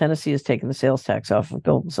off. Tennessee has taken the sales tax off of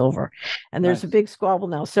gold and silver, and there's a big squabble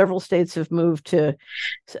now. Several states have moved to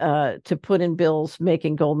put in bills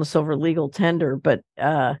making gold and silver legal tender, but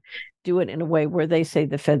do it in a way where they say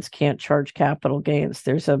the feds can't charge capital gains.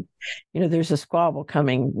 There's a squabble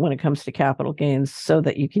coming when it comes to capital gains so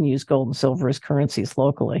that you can use gold and silver as currencies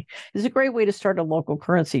locally. It's a great way to start a local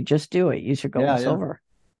currency. Just do it. Use your gold and silver.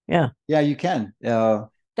 Yeah. Yeah, you can.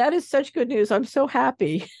 That is such good news. I'm so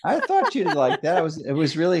happy. I thought you'd like that. I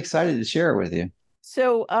was really excited to share it with you.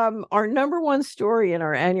 So our number one story in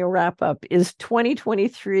our annual wrap up is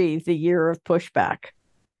 2023, the year of pushback.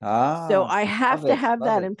 So I have to have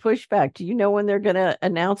that in pushback. Do you know when they're going to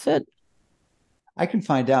announce it? I can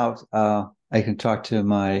find out. I can talk to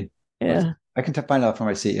my. Yeah. I can find out from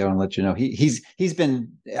my CEO and let you know. He's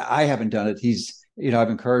been. I haven't done it. I've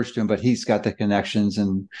encouraged him, but he's got the connections,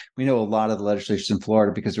 and we know a lot of the legislators in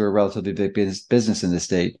Florida because we're a relatively big business in the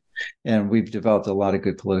state, and we've developed a lot of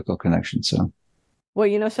good political connections. So. Well,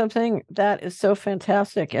 you know something? That is so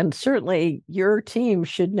fantastic. And certainly your team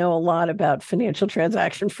should know a lot about financial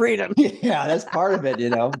transaction freedom. Yeah, that's part of it,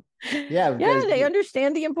 Yeah. Yeah, they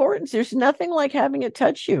understand the importance. There's nothing like having it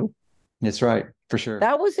touch you. That's right, for sure.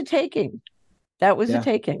 That was a taking. A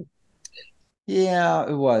taking. Yeah,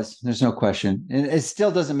 it was. There's no question. And it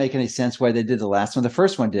still doesn't make any sense why they did the last one. The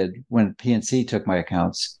first one did when PNC took my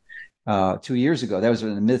accounts 2 years ago. That was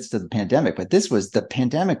in the midst of the pandemic, but the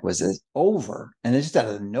pandemic was over, and it's just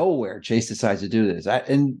out of nowhere Chase decides to do this,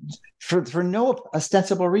 and for no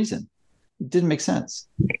ostensible reason. It didn't make sense.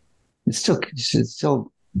 It's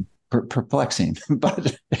still perplexing,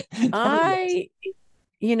 but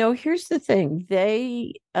here's the thing.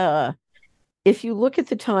 They, if you look at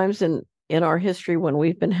the times in our history when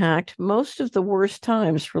we've been hacked, most of the worst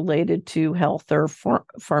times related to health or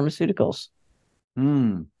pharmaceuticals.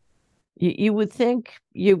 You would think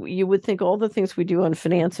all the things we do on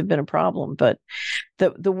finance have been a problem, but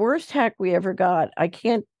the worst hack we ever got, I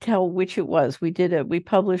can't tell which it was. We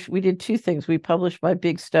did two things. We published my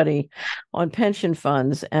big study on pension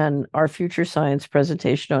funds and our future science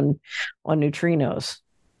presentation on neutrinos.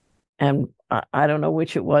 And I don't know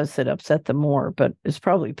which it was that upset them more, but it's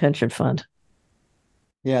probably pension fund.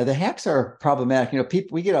 Yeah, the hacks are problematic.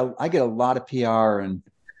 I get a lot of PR and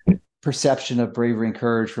perception of bravery and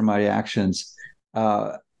courage for my actions,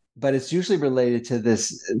 but it's usually related to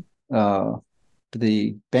this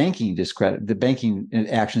the banking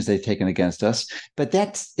actions they've taken against us. But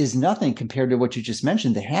that is nothing compared to what you just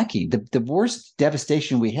mentioned, the hacking. The worst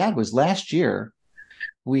devastation we had was last year.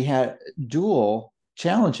 We had dual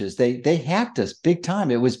challenges. They hacked us big time.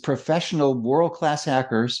 It was professional, world-class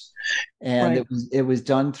hackers, and it was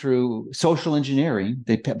done through social engineering.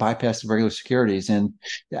 They bypassed the regular securities, and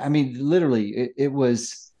I mean, literally, it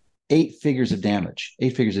was 8 figures of damage,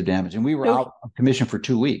 and we were out of commission for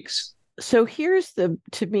 2 weeks. So here's to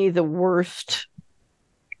me the worst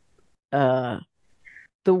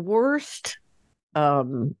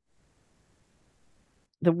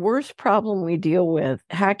problem we deal with.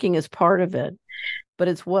 Hacking is part of it, but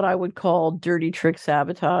it's what I would call dirty trick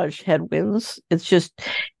sabotage headwinds.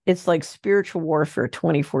 It's like spiritual warfare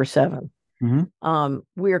 24/7.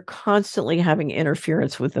 We're constantly having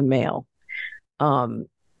interference with the mail.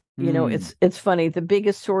 It's funny. The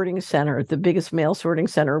biggest mail sorting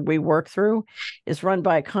center we work through is run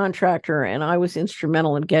by a contractor, and I was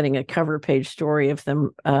instrumental in getting a cover page story of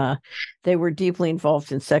them. They were deeply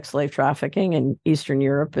involved in sex slave trafficking in Eastern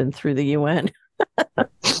Europe and through the UN.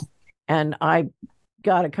 And I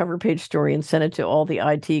got a cover page story and sent it to all the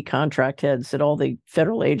IT contract heads at all the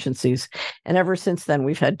federal agencies. And ever since then,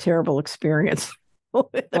 we've had terrible experience. Well,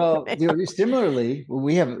 similarly,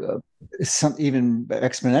 we have some even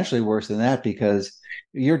exponentially worse than that, because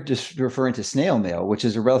you're just referring to snail mail, which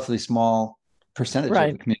is a relatively small percentage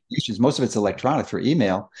of the communications. Most of it's electronic through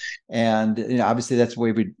email, and obviously that's the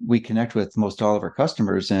way we connect with most all of our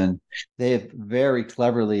customers, and they have very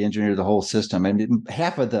cleverly engineered the whole system. And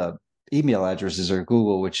half of the email addresses are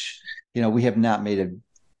Google, which we have not made a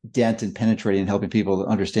dent in penetrating and helping people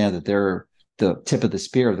understand that they're the tip of the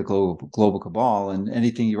spear of the global cabal. And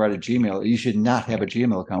anything you write at Gmail, you should not have a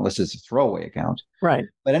Gmail account unless it's a throwaway account. Right.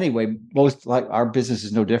 But anyway, our business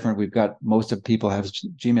is no different. We've got most of people have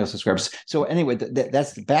Gmail subscribers. So anyway,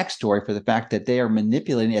 that's the backstory for the fact that they are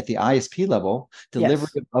manipulating at the ISP level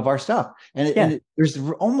delivery of our stuff, and there's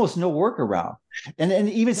almost no workaround. And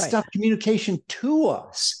even stuff communication to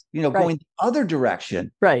us, going the other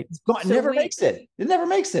direction. Right. It never makes it. It never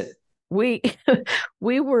makes it. We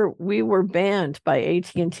were banned by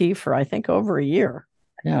AT&T for I think over a year.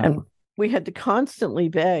 Yeah. And we had to constantly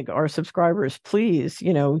beg our subscribers, please,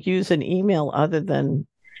 use an email other than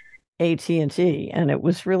AT&T. And it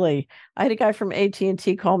was really, I had a guy from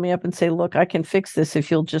AT&T call me up and say, look, I can fix this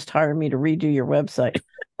if you'll just hire me to redo your website.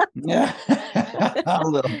 Yeah. a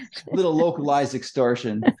little localized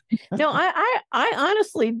extortion. No, I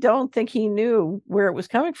honestly don't think he knew where it was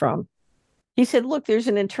coming from. He said, look, there's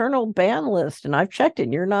an internal ban list and I've checked it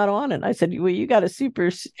and you're not on it. I said, well, you got a super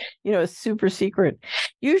secret.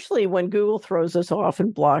 Usually when Google throws us off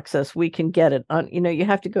and blocks us, we can get it on, you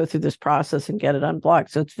have to go through this process and get it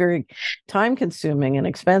unblocked. So it's very time consuming and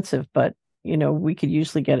expensive, but we could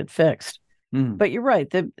usually get it fixed. But you're right.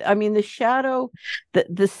 The shadow,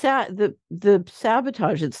 the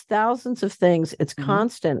sabotage, it's thousands of things. It's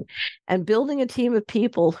constant. And building a team of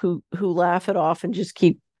people who laugh it off and just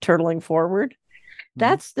keep turtling forward.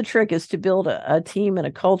 That's the trick, is to build a team and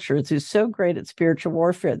a culture who's so great at spiritual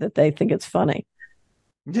warfare that they think it's funny.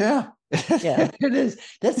 Yeah. It is.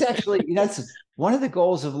 That's actually, that's one of the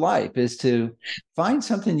goals of life, is to find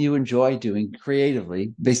something you enjoy doing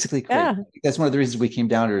creatively, basically create. Yeah. That's one of the reasons we came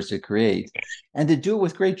down here, is to create and to do it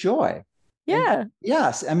with great joy. Yeah. And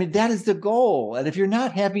yes. I mean, that is the goal. And if you're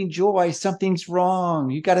not having joy, something's wrong.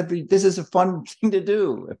 You got to be, this is a fun thing to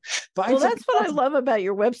do. Well, that's what I love about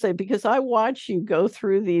your website, because I watch you go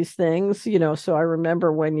through these things, so I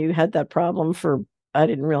remember when you had that problem I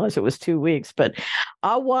didn't realize it was 2 weeks, but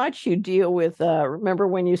I'll watch you deal with, remember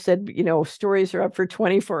when you said, stories are up for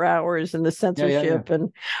 24 hours and the censorship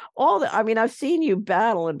and all that. I mean, I've seen you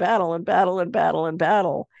battle and battle and battle and battle and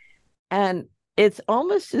battle. And it's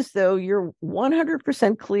almost as though you're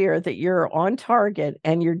 100% clear that you're on target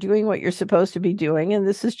and you're doing what you're supposed to be doing. And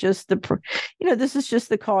this is just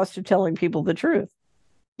the cost of telling people the truth.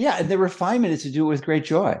 Yeah. And the refinement is to do it with great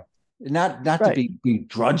joy. Not to be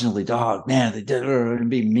begrudgingly, man, they did, and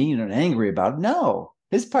be mean and angry about it. No,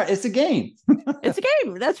 it's a game. It's a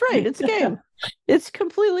game. That's right. It's a game. It's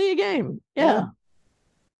completely a game. Yeah.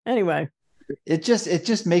 Anyway, it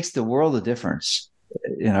just makes the world a difference.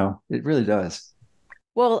 It really does.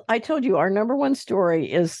 Well, I told you our number one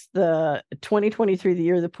story is the 2023, the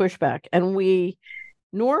year of the pushback, and we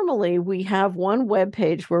have one web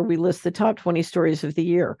page where we list the top 20 stories of the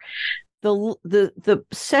year. The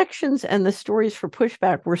sections and the stories for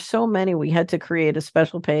pushback were so many, we had to create a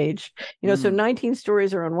special page. So 19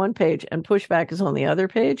 stories are on one page and pushback is on the other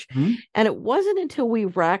page. And it wasn't until we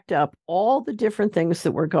racked up all the different things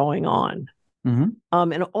that were going on,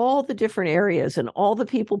 in all the different areas and all the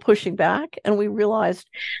people pushing back, and we realized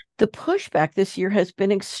the pushback this year has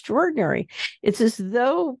been extraordinary. It's as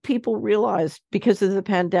though people realized, because of the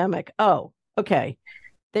pandemic, oh, okay,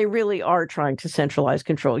 they really are trying to centralize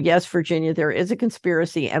control. Yes, Virginia, there is a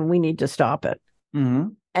conspiracy and we need to stop it.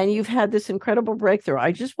 And you've had this incredible breakthrough.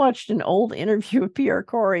 I just watched an old interview of Pierre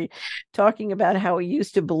Corey talking about how he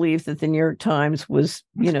used to believe that the New York Times was,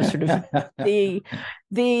 sort of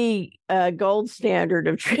the gold standard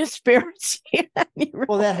of transparency.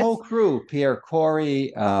 Well, that whole crew, Pierre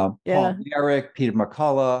Corey, Paul Merrick, Peter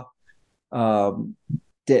McCullough,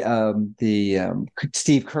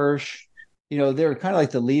 Steve Kirsch, they're kind of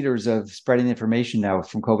like the leaders of spreading information now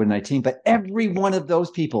from COVID-19. But every one of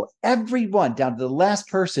those people, everyone down to the last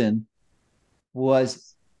person,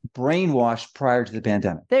 was brainwashed prior to the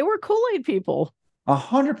pandemic. They were Kool-Aid people.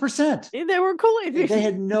 100%. They were Kool-Aid people. They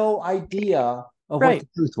had no idea of what Right. the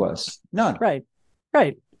truth was. None. Right.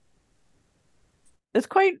 Right. It's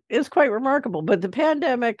quite remarkable. But the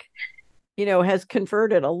pandemic, has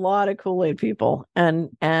converted a lot of Kool-Aid people. And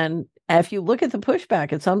if you look at the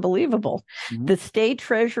pushback, it's unbelievable. Mm-hmm. The state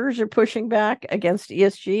treasurers are pushing back against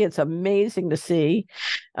ESG. It's amazing to see.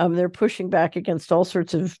 They're pushing back against all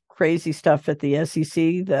sorts of crazy stuff at the SEC.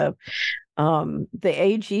 The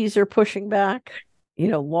AGs are pushing back,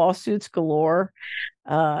 lawsuits galore.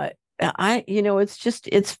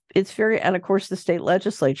 It's very, and of course the state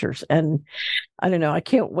legislatures. And I don't know, I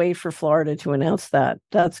can't wait for Florida to announce that.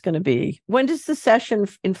 That's going to be, when does the session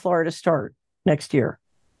in Florida start next year?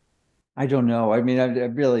 I don't know. I mean, I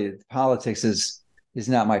really, politics is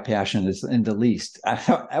not my passion in the least.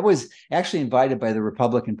 I was actually invited by the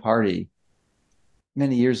Republican Party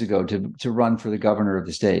many years ago to run for the governor of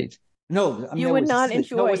the state. No, I mean, you would not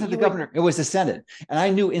enjoy. No, it wasn't the governor. It was the Senate, and I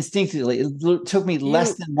knew instinctively. It took me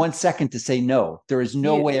less than 1 second to say no. There is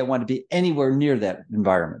no way I want to be anywhere near that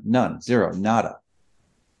environment. None, zero, nada.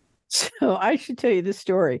 So I should tell you this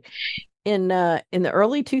story. In the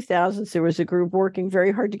early 2000s, there was a group working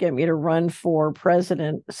very hard to get me to run for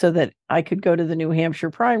president so that I could go to the New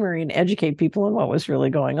Hampshire primary and educate people on what was really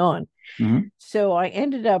going on. Mm-hmm. So I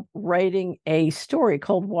ended up writing a story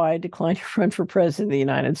called "Why I Declined to Run for President of the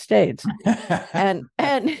United States." and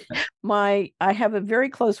I have a very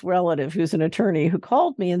close relative who's an attorney who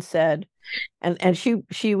called me and said, and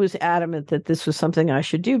she was adamant that this was something I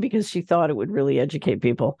should do because she thought it would really educate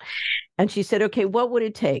people. And she said, "Okay, what would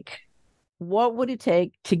it take? What would it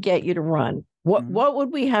take to get you to run? What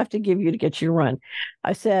would we have to give you to get you to run?"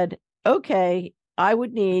 I said, "Okay, I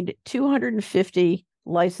would need 250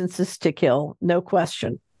 licenses to kill, no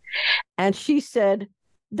question." And she said,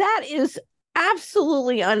 "That is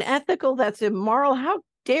absolutely unethical. That's immoral. How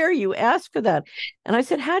dare you ask for that?" And I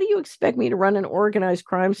said, "How do you expect me to run an organized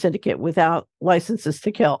crime syndicate without licenses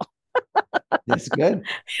to kill?" That's good.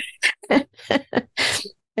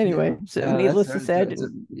 Anyway, so needless to say,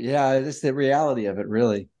 it's the reality of it,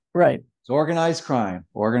 really. Right. It's organized crime.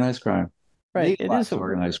 Organized crime. Right. It is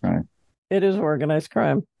organized crime. It is organized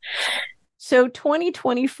crime. So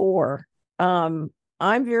 2024, I'm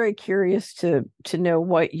very curious to know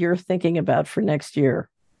what you're thinking about for next year.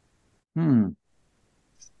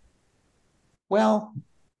 Well,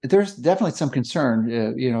 there's definitely some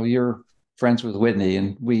concern. You're friends with Whitney,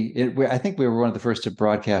 and I think we were one of the first to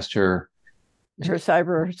broadcast her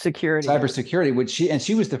cybersecurity, which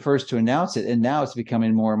she was the first to announce it, and now it's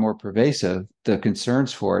becoming more and more pervasive, the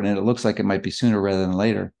concerns for it, and it looks like it might be sooner rather than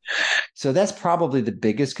later. So that's probably the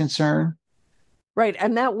biggest concern. Right,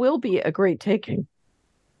 and that will be a great taking.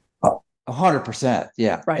 100%,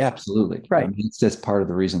 yeah, right. Absolutely, right. I mean, it's just part of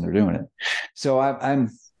the reason they're doing it. So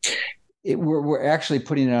we're actually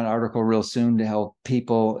putting out an article real soon to help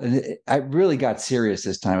people. And I really got serious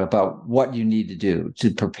this time about what you need to do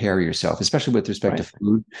to prepare yourself, especially with respect to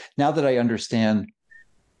food. Now that I understand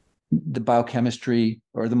the biochemistry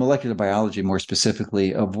or the molecular biology, more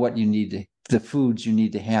specifically, of what you need the foods you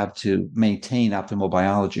need to have to maintain optimal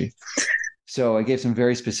biology. So I gave some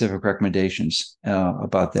very specific recommendations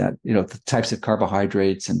about that, the types of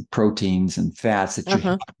carbohydrates and proteins and fats that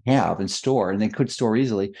you have and store, and they could store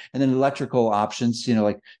easily. And then electrical options,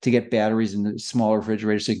 like to get batteries in the smaller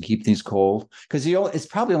refrigerators so you can keep things cold. Because it's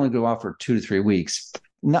probably only going to go out for 2 to 3 weeks,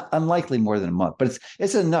 not unlikely more than a month, but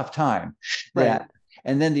it's enough time. Right.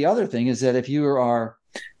 And then the other thing is that if you are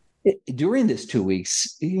during this 2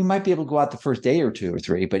 weeks, you might be able to go out the first day or 2 or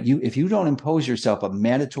 3, but if you don't impose yourself a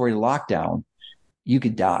mandatory lockdown, you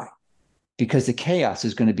could die because the chaos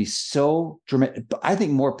is going to be so dramatic. I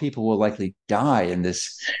think more people will likely die in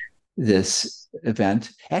this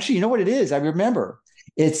event. Actually, you know what it is? I remember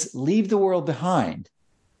it's Leave the World Behind.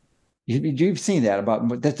 You've seen that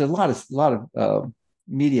there's a lot of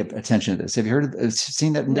media attention to this. Have you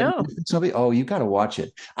seen that? No. Oh, you got to watch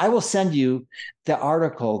it. I will send you the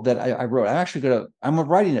article that I wrote. I'm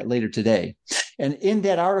writing it later today. And in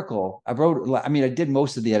that article, I did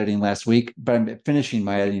most of the editing last week, but I'm finishing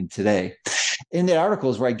my editing today. In that article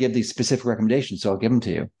is where I give these specific recommendations. So I'll give them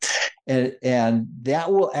to you. And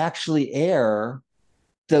that will actually air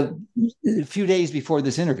a few days before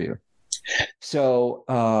this interview. So,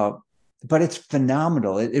 but it's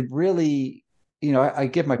phenomenal. It really, I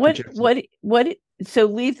give my so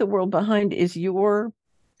Leave the World Behind is your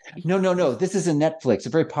No. This is a Netflix, a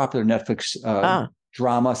very popular Netflix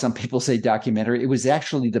drama. Some people say documentary. It was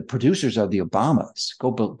actually the producers of the Obamas.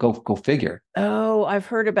 Go figure. Oh, I've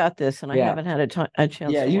heard about this, and I haven't had a chance to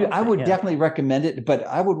watch I would it yet. definitely recommend it, but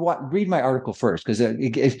I would read my article first because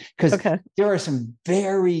there are some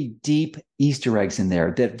very deep Easter eggs in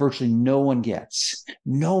there that virtually no one gets.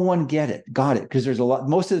 No one got it because there's a lot.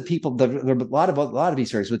 Most of the people, there are a lot of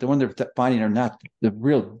Easter eggs, but the one they're finding are not the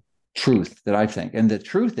real truth that I think. And the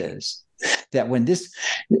truth is that when this.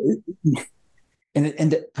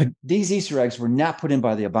 These Easter eggs were not put in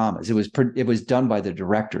by the Obamas. It was done by the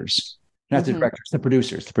directors, not the directors, the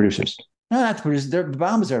producers. No, not the producers. The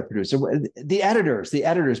Obamas are producers. The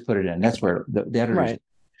editors put it in. That's where the editors. Right.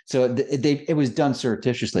 So it was done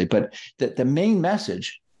surreptitiously. But the main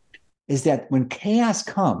message is that when chaos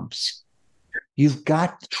comes, you've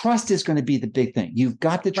got trust is going to be the big thing. You've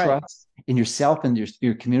got to trust in yourself and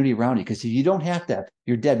your community around you, because if you don't have that,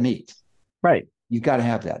 you're dead meat. Right. You've got to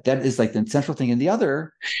have that. That is like the central thing. And the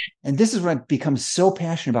other, and this is what I've become so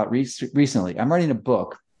passionate about recently. I'm writing a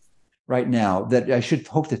book right now that I should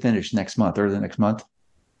hope to finish next month or the next month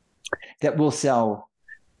that will sell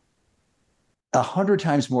 100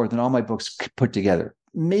 times more than all my books put together.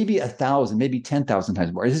 Maybe 1,000, maybe 10,000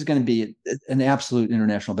 times more. This is going to be an absolute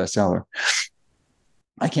international bestseller.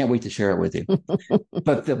 I can't wait to share it with you.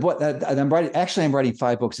 But I'm writing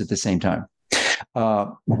 5 books at the same time.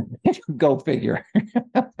 Go figure.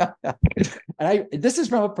 And this is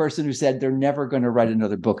from a person who said they're never going to write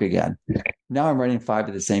another book again. Now I'm writing 5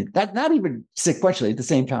 at the same, not even sequentially at the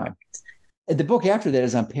same time. And the book after that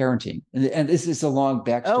is on parenting, and this is a long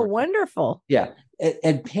backstory. Oh, wonderful! Yeah,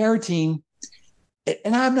 and parenting.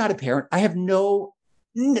 And I'm not a parent. I have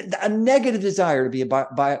a negative desire to be a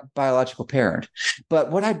biological parent.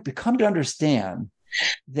 But what I've come to understand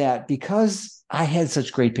that because I had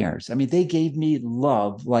such great parents, I mean, they gave me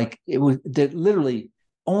love like it was that literally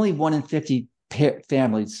only 1 in 50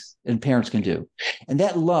 families and parents can do. And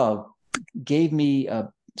that love gave me a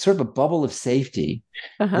sort of a bubble of safety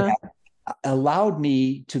that allowed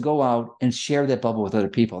me to go out and share that bubble with other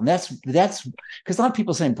people. And that's because a lot of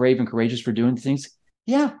people say I'm brave and courageous for doing things.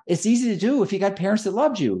 Yeah, it's easy to do if you got parents that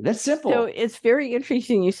loved you. That's simple. So it's very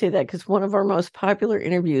interesting you say that, because one of our most popular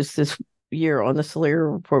interviews this year on the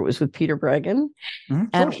Solaria Report was with Peter Bregan. Mm-hmm.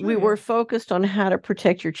 And we were focused on how to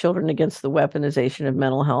protect your children against the weaponization of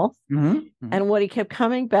mental health. Mm-hmm. Mm-hmm. And what he kept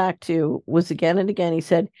coming back to was again and again, he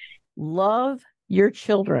said, love your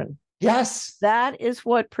children. Yes. That is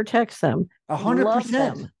what protects them.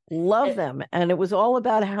 100%. Love them. And it was all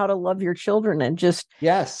about how to love your children and just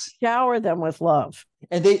shower them with love.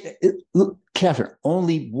 And Catherine,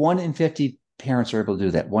 only 1 in 50 parents are able to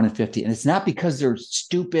do that, 1 in 50. And it's not because they're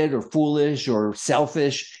stupid or foolish or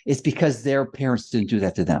selfish. It's because their parents didn't do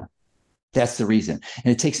that to them. That's the reason.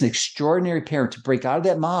 And it takes an extraordinary parent to break out of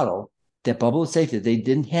that model, that bubble of safety that they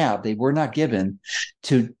didn't have, they were not given,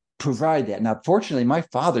 to provide that. Now, fortunately, my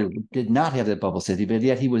father did not have that bubble of safety, but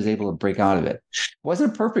yet he was able to break out of it.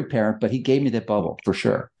 Wasn't a perfect parent, but he gave me that bubble for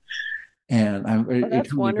sure. And I'm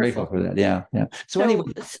truly grateful for that. Yeah. Yeah. So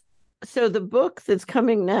anyway. So the book that's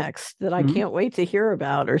coming next that I can't wait to hear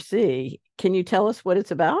about or see, can you tell us what it's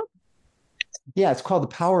about? Yeah, it's called The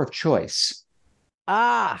Power of Choice.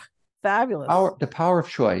 Ah, fabulous. The Power of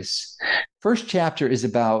Choice. First chapter is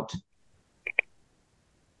about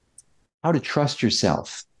how to trust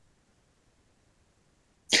yourself.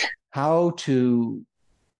 How to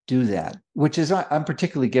do that, which is I'm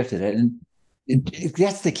particularly gifted at. And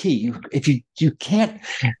that's the key. If you can't,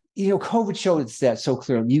 COVID showed us that so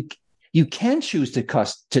clearly. You can choose to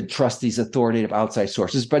trust these authoritative outside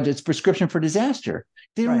sources, but it's prescription for disaster.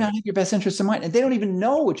 They do not have your best interests in mind, and they don't even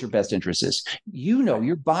know what your best interest is.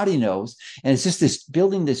 Your body knows, and it's just this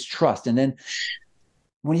building this trust. And then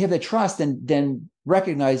when you have that trust, then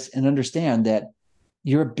recognize and understand that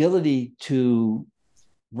your ability to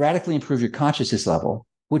radically improve your consciousness level,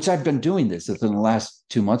 which I've been doing this within the last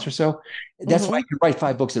 2 months or so. That's why you can write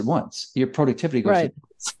 5 books at once. Your productivity goes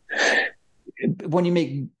when you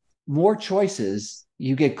make more choices,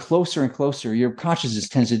 you get closer and closer. Your consciousness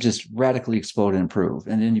tends to just radically explode and improve.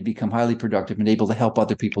 And then you become highly productive and able to help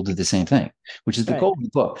other people do the same thing, which is the goal of the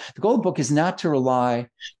book. The goal of the book is not to rely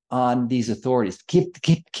on these authorities.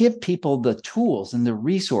 Give people the tools and the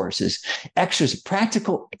resources,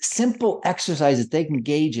 practical, simple exercises they can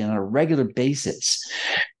engage in on a regular basis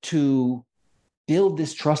to build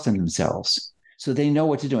this trust in themselves so they know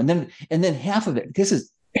what to do. And then half of it,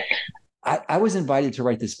 I was invited to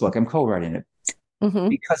write this book. I'm co-writing it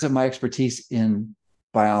because of my expertise in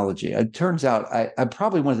biology. It turns out I'm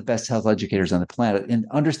probably one of the best health educators on the planet in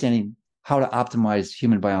understanding how to optimize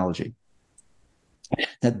human biology.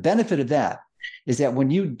 The benefit of that is that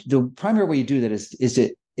the primary way you do that is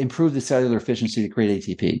to improve the cellular efficiency to create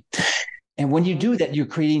ATP. And when you do that, you're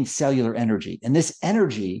creating cellular energy. And this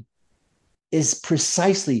energy is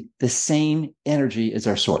precisely the same energy as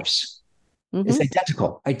our source. Mm-hmm. It's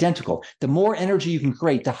identical. The more energy you can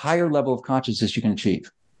create, the higher level of consciousness you can achieve.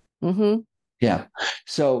 Mm-hmm. Yeah.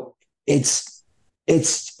 So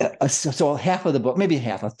so half of the book, maybe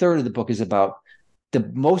a third of the book is about the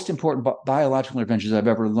most important biological interventions I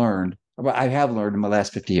have learned in my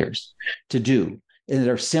last 50 years to do. And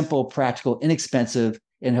they're simple, practical, inexpensive,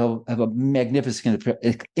 and have a magnificent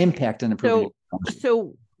impact on improving.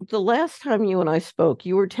 So the last time you and I spoke,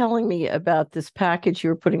 you were telling me about this package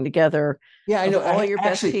you were putting together. Yeah, I know. All your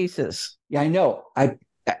best pieces. Yeah, I know. I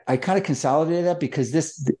kind of consolidated that because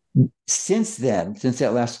since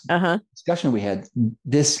that last discussion we had,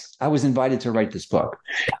 I was invited to write this book.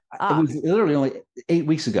 It was literally only 8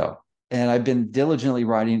 weeks ago. And I've been diligently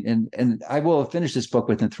writing, and I will finish this book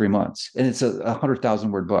within 3 months. And it's a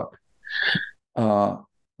 100,000 word book.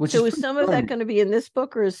 So is some of that going to be in this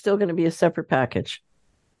book, or is still going to be a separate package?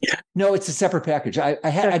 No, it's a separate package. I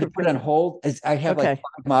had to put it on hold. I have like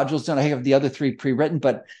 5 modules done. I have the other 3 pre-written,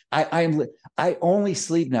 but I only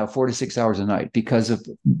sleep now 4 to 6 hours a night because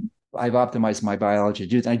I've optimized my biology to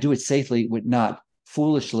do it. And I do it safely, with not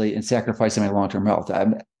foolishly and sacrificing my long-term health.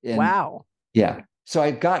 Wow. Yeah. So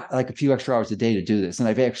I've got like a few extra hours a day to do this. And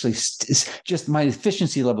I've actually just my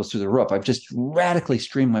efficiency levels through the roof. I've just radically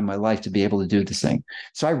streamlined my life to be able to do this thing.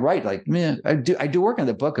 So I write I do work on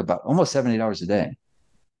the book about almost 7, 8 hours a day.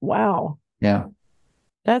 Wow. Yeah.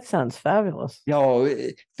 That sounds fabulous.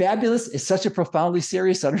 Fabulous is such a profoundly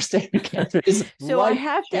serious understanding. So I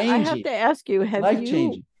have to ask you,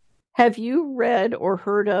 have you read or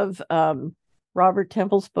heard of Robert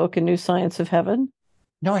Temple's book, A New Science of Heaven?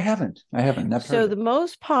 No, I haven't. So the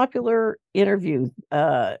most popular interview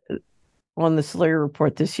on the Slayer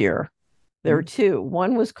Report this year, there were 2.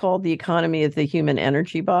 One was called The Economy of the Human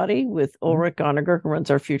Energy Body with Ulrich Goniger, who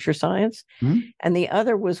runs our Future Science. And the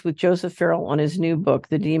other was with Joseph Farrell on his new book,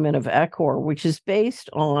 The Demon of Echor, which is based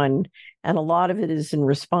on, and a lot of it is in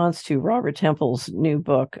response to Robert Temple's new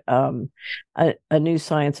book, A New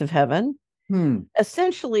Science of Heaven.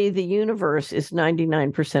 Essentially, the universe is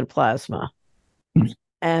 99% plasma.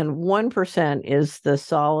 And 1% is the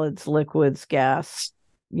solids, liquids, gas,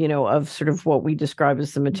 of sort of what we describe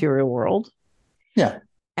as the material world. Yeah.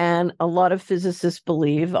 And a lot of physicists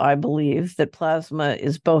I believe that plasma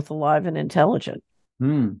is both alive and intelligent.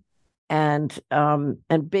 And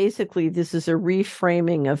basically this is a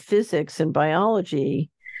reframing of physics and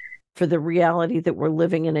biology for the reality that we're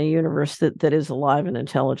living in a universe that is alive and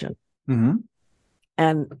intelligent. And,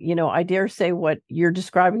 I dare say what you're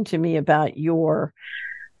describing to me about your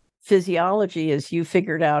physiology is you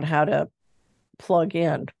figured out how to plug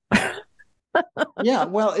in. Yeah,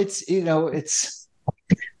 well, it's a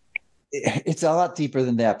lot deeper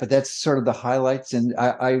than that, but that's sort of the highlights. And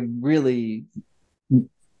I really am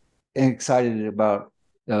excited about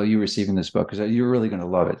you receiving this book, because you're really going to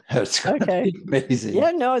love it. It's okay. Amazing.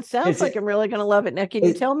 Yeah, no, it sounds like I'm really going to love it. Now, can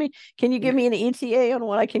you give me an ETA on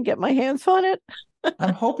when I can get my hands on it?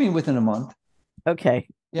 I'm hoping within a month. Okay.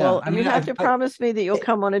 Yeah, well, you have to promise me that you'll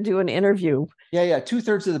come on and do an interview. Yeah.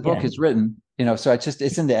 2/3 of the book is written, so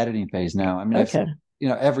it's in the editing phase now. I mean,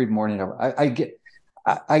 every morning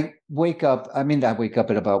I wake up. I wake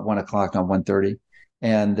up at about 1 o'clock, on 1:30.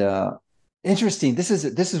 And interesting. This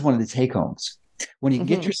is one of the take homes. When you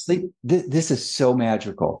get your sleep, this is so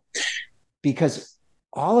magical, because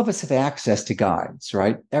all of us have access to guides,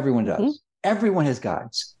 right? Everyone does. Everyone has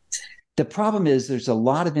guides. The problem is there's a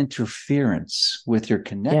lot of interference with your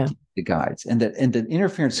connecting to guides, and the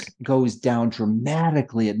interference goes down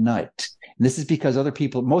dramatically at night. And this is because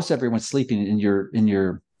most everyone's sleeping in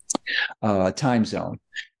your time zone,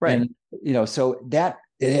 right? And so that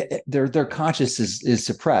their consciousness is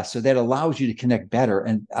suppressed, so that allows you to connect better.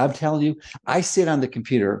 And I'm telling you, I sit on the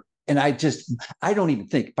computer and I don't even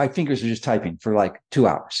think. My fingers are just typing for like 2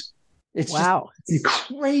 hours. It's it's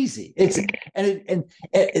crazy. And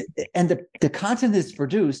the content that's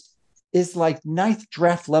produced is like ninth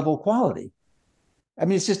draft level quality. I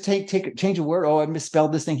mean, it's just change a word. Oh, I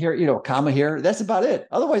misspelled this thing here, comma here. That's about it.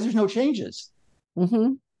 Otherwise, there's no changes.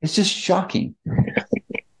 It's just shocking.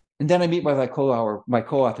 And then I meet with my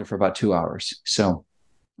co-author for about 2 hours. So,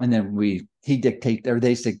 and then they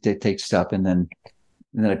dictate stuff, and then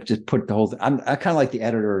I just put the whole thing. I'm kind of like the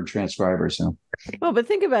editor or transcriber. So, well, but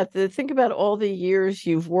think about all the years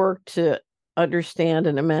you've worked to understand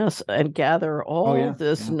and amass and gather all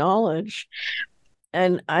this knowledge,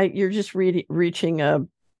 and you're just reaching a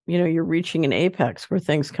you're reaching an apex where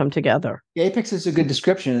things come together. Apex is a good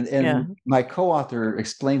description. And my co-author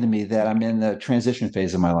explained to me that I'm in the transition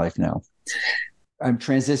phase of my life now. I'm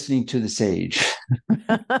transitioning to the sage.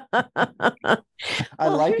 I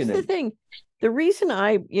like it. Here's the thing. The reason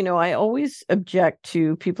I always object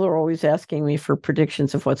to, people are always asking me for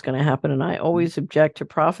predictions of what's going to happen. And I always object to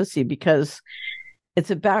prophecy because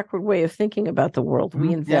it's a backward way of thinking about the world.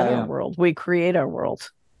 We invent our world. We create our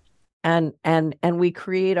world. And we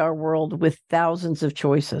create our world with thousands of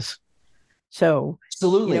choices. So,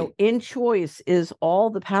 absolutely, in choice is all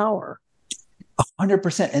the power.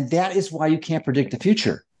 100%. And that is why you can't predict the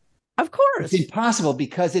future. Of course. It's impossible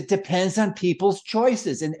because it depends on people's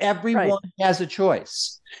choices, and everyone has a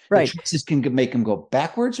choice. Right. The choices can make them go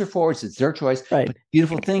backwards or forwards. It's their choice. Right. But the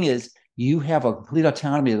beautiful thing is you have a complete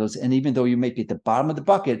autonomy of those. And even though you may be at the bottom of the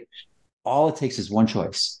bucket, all it takes is one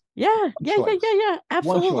choice. Yeah.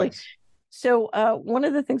 Absolutely. So one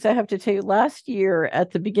of the things I have to tell you, last year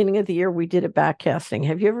at the beginning of the year, we did a backcasting.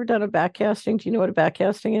 Have you ever done a backcasting? Do you know what a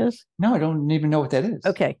backcasting is? No, I don't even know what that is.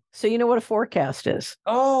 Okay. So you know what a forecast is?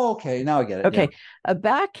 Oh, okay. Now I get it. Okay. Yeah. A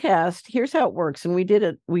backcast, here's how it works. And we did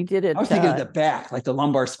it. I was thinking of the back, like the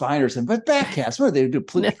lumbar spine or something, but backcast, what do they do?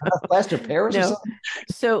 Plaster Paris or something?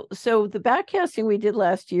 So the backcasting we did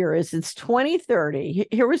last year is it's 2030.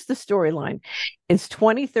 Here was the storyline. It's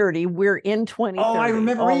 2030. We're in 2030. Oh, I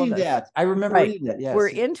remember reading that. Yes. We're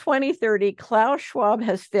in 2030. Klaus Schwab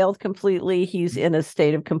has failed completely. He's in a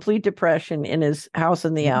state of complete depression in his house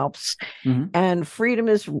in the Alps. Mm-hmm. And freedom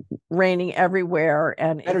is reigning everywhere.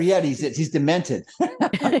 And better yet, he's demented.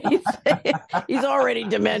 he's already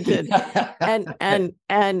demented.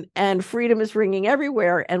 And freedom is ringing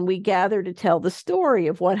everywhere. And we gather to tell the story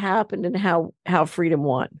of what happened and how freedom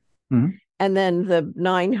won. Mm-hmm. And then the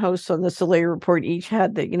 9 hosts on the Soleil Report each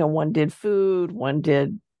had one did food, one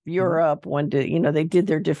did Europe, one did, they did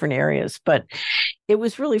their different areas. But it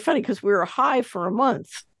was really funny because we were high for a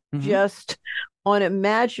month just on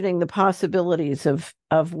imagining the possibilities of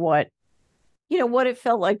what, what it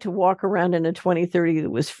felt like to walk around in a 2030 that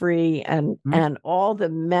was free and all the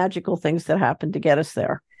magical things that happened to get us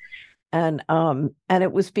there. And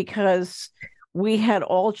it was because we had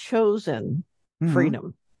all chosen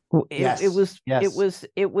freedom. It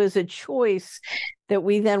was a choice that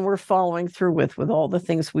we then were following through with all the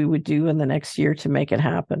things we would do in the next year to make it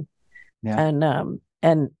happen. Yeah.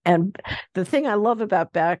 And the thing I love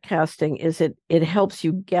about backcasting is it helps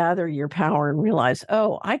you gather your power and realize,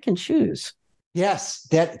 oh, I can choose. Yes,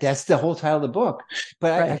 that's the whole title of the book.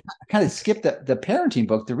 But I kind of skipped the parenting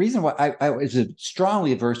book. The reason why I was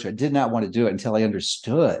strongly averse to it, I did not want to do it until I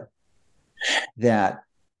understood that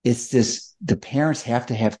it's this, the parents have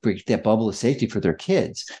to have that bubble of safety for their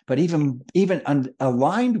kids. But even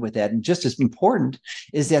aligned with that, and just as important,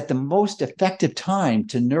 is that the most effective time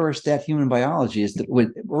to nourish that human biology is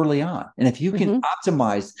early on. And if you can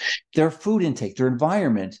optimize their food intake, their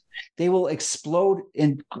environment, they will explode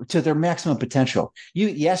to their maximum potential.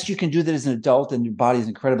 You can do that as an adult, and your body is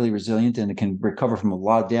incredibly resilient and it can recover from a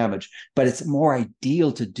lot of damage. But it's more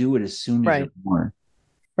ideal to do it as soon as you're born.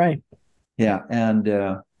 Right. Yeah, and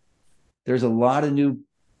there's a lot of new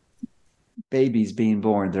babies being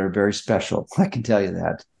born that are very special. I can tell you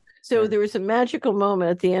that. So there was a magical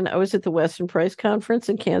moment at the end. I was at the Weston Price Conference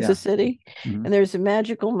in Kansas City, and there's a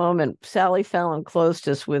magical moment. Sally Fallon closed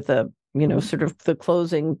us with a, sort of the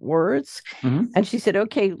closing words. And she said,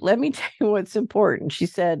 okay, let me tell you what's important. She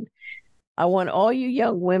said, I want all you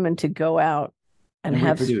young women to go out and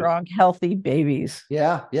have strong, healthy babies.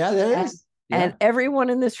 Yeah, there is. Yeah. And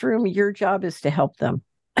everyone in this room, your job is to help them.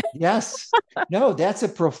 Yes. No, that's a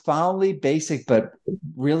profoundly basic but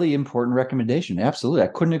really important recommendation. Absolutely. I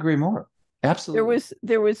couldn't agree more. Absolutely.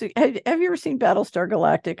 There was have you ever seen Battlestar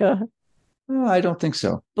Galactica? Oh, I don't think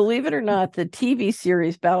so. Believe it or not, the TV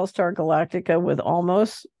series Battlestar Galactica with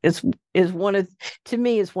Almos is one of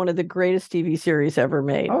the greatest TV series ever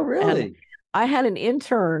made. Oh, really? And I had an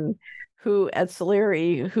intern at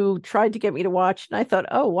Solari who tried to get me to watch, and I thought,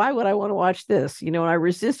 oh, why would I want to watch this? And I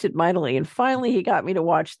resisted mightily, and finally he got me to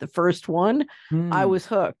watch the first one. I was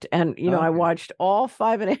hooked, and I watched all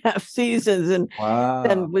 5.5 seasons, and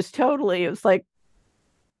then it was like,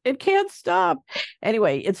 it can't stop.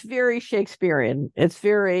 Anyway, it's very Shakespearean. It's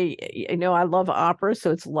very, I love opera,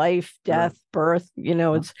 so it's life, death, birth,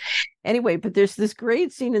 it's anyway, but there's this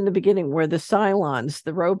great scene in the beginning where the Cylons,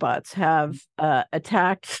 the robots, have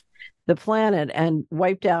attacked the planet and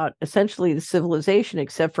wiped out essentially the civilization,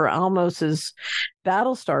 except for Almos's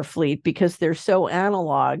Battlestar fleet, because they're so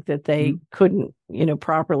analog that they couldn't,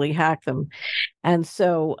 properly hack them. And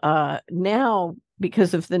so now,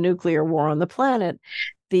 because of the nuclear war on the planet,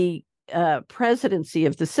 the presidency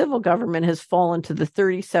of the civil government has fallen to the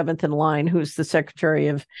 37th in line, who's the Secretary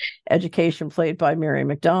of Education, played by Mary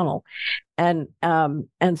McDonnell. And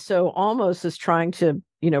so Almos is trying to,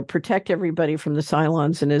 protect everybody from the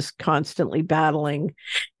Cylons and is constantly battling,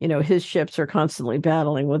 his ships are constantly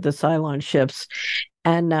battling with the Cylon ships.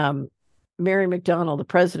 And Mary McDonnell, the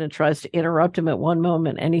president, tries to interrupt him at one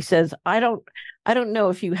moment, and he says, I don't know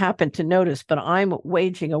if you happen to notice, but I'm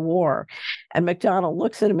waging a war. And McDonnell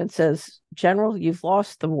looks at him and says, General, you've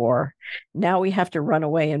lost the war. Now we have to run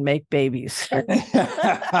away and make babies.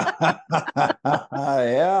 Yeah.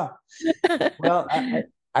 Well,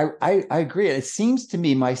 I agree. It seems to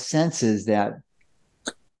me, my sense is that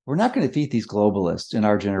we're not going to defeat these globalists in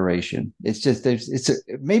our generation. It's just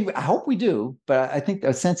maybe I hope we do, but I think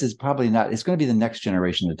the sense is probably not. It's going to be the next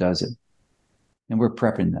generation that does it, and we're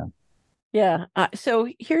prepping them. Yeah. So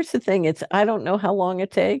here's the thing: I don't know how long it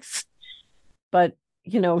takes, but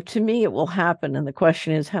to me, it will happen. And the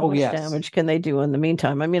question is, how much damage can they do in the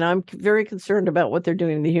meantime? I mean, I'm very concerned about what they're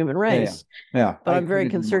doing to the human race. Yeah. But I'm very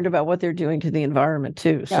concerned about what they're doing to the environment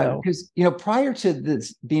too. Yeah, so because prior to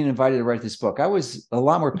this being invited to write this book, I was a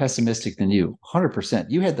lot more pessimistic than you. 100%.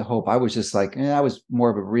 You had the hope. I was just like, I was more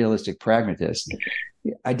of a realistic pragmatist.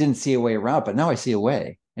 I didn't see a way around, but now I see a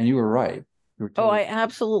way. And you were right. I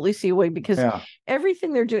absolutely see a way, because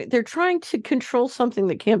everything they're doing, they're trying to control something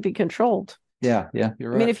that can't be controlled. Yeah, you're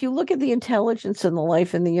right. I mean, if you look at the intelligence and the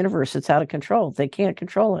life in the universe, it's out of control. They can't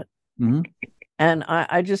control it. Mm-hmm. And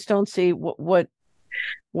I just don't see what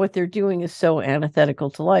they're doing is so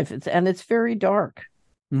antithetical to life. It's very dark.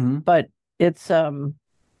 Mm-hmm. But it's and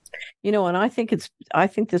I think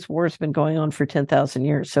this war has been going on for 10,000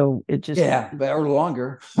 years. So it just or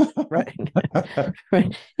longer. Right.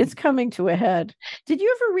 Right. It's coming to a head. Did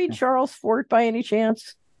you ever read Charles Fort by any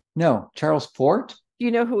chance? No. Charles Fort? Do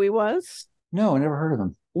you know who he was? No, I never heard of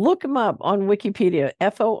him. Look him up on Wikipedia.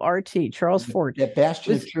 Fort, Charles Fort. That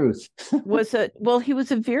bastion of truth. He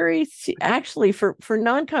was a very, actually, for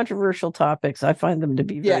non-controversial topics, I find them to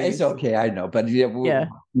be very, it's okay, I know, but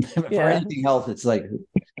for anything else, it's like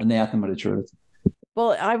anathema to truth.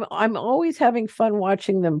 Well, I'm always having fun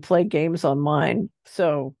watching them play games on mine.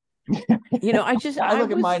 So I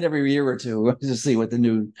look at mine every year or two to see what the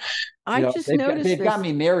new. Noticed they've got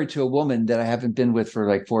me married to a woman that I haven't been with for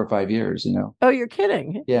like 4 or 5 years. Oh, you're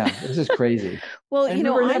kidding? Yeah, this is crazy. Well, we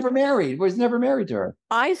were never married. Was never married to her.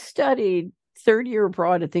 I studied third year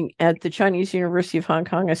abroad at the Chinese University of Hong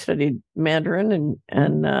Kong. I studied Mandarin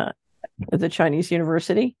and at the Chinese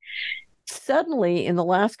University. Suddenly, in the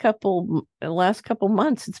last couple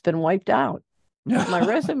months, it's been wiped out. My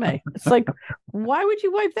resume. It's like, why would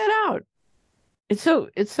you wipe that out? It's so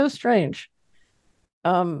strange.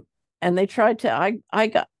 And they tried to.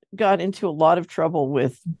 I got into a lot of trouble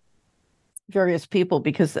with various people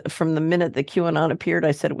because from the minute that QAnon appeared,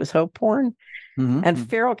 I said it was hope porn. Mm-hmm. And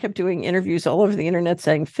Farrell kept doing interviews all over the internet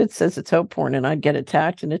saying Fitz says it's hope porn, and I'd get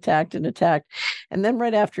attacked and attacked and attacked. And then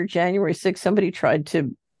right after January 6th, somebody tried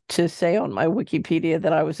to say on my Wikipedia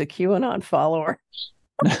that I was a QAnon follower.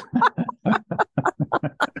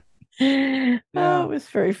 It was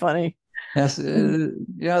very funny. Yes, I mean,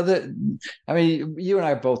 you and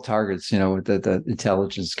I are both targets, with the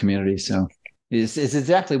intelligence community. So it's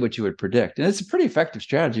exactly what you would predict, and it's a pretty effective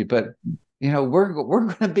strategy. But we're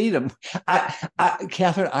going to beat them.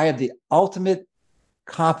 Catherine, I have the ultimate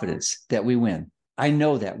confidence that we win. I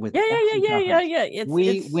know that with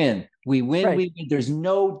we win. We win. Right. We win. There's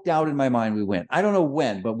no doubt in my mind we win. I don't know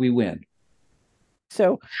when, but we win.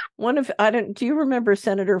 So do you remember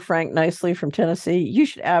Senator Frank Nicely from Tennessee? You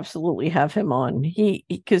should absolutely have him on.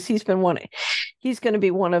 Because he's going to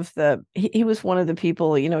be one of the, he was one of the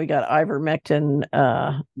people, he got ivermectin.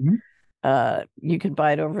 You could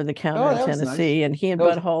buy it over the counter in Tennessee. Nice. And he and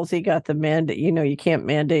Bud Halsey got the mandate, you can't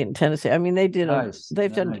mandate in Tennessee. I mean, they've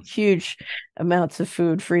done huge amounts of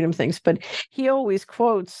food freedom things, but he always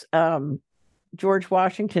quotes, George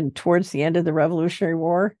Washington towards the end of the Revolutionary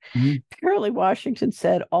War. Mm-hmm. Apparently Washington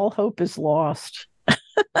said all hope is lost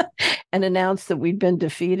and announced that we'd been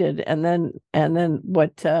defeated. And then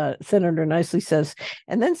what Senator Nicely says,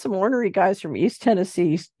 and then some ornery guys from East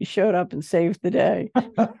Tennessee showed up and saved the day.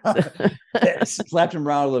 Slapped him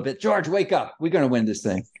around a little bit. George, wake up. We're going to win this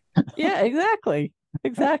thing. Yeah, exactly.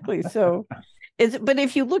 So but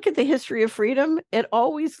if you look at the history of freedom, it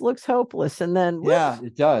always looks hopeless. And then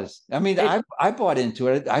it does. I mean, I bought into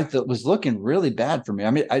it. I thought it was looking really bad for me. I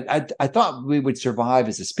mean, I thought we would survive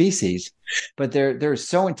as a species, but they're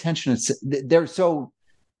so intentional. They're so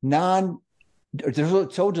they're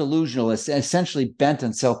so delusional. It's essentially bent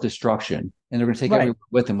on self-destruction, and they're going to take everyone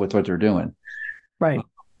with them with what they're doing. Right.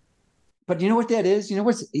 But you know what that is? You know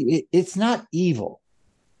it's not evil.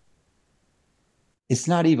 It's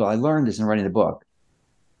not evil. I learned this in writing the book.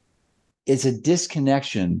 It's a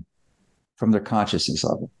disconnection from their consciousness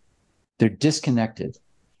level. They're disconnected.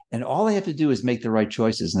 And all they have to do is make the right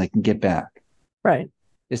choices and they can get back. Right.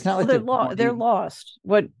 It's not like they're lost.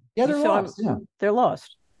 What? Yeah, they're lost. Yeah. They're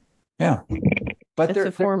lost. Yeah. But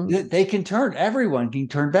they can turn, everyone can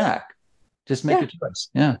turn back. Just make a choice.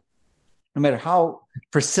 Yeah. No matter how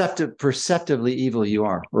perceptively evil you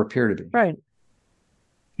are or appear to be. Right.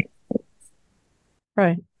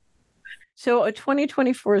 Right. So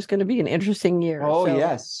 2024 is going to be an interesting year. Oh,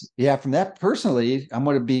 yes. Yeah. From that, personally, I'm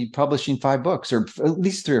going to be publishing 5 books, or at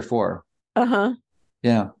least 3 or 4. Uh-huh.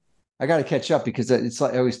 Yeah. I got to catch up because it's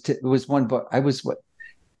like it was one book. I was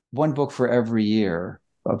one book for every year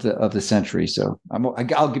of the century. So I'll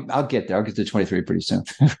get there. I'll get to 23 pretty soon,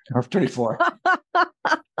 or 24.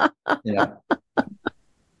 Yeah.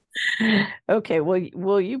 Okay.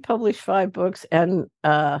 Well, you publish 5 books, and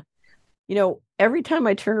every time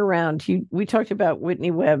I turn around, we talked about Whitney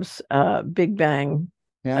Webb's Big Bang.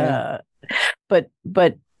 Yeah. But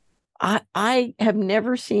I have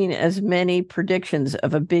never seen as many predictions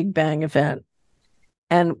of a Big Bang event.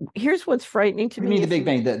 And here's what's frightening to me. You mean the Big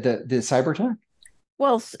Bang, the cyber attack?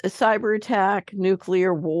 Well, cyber attack,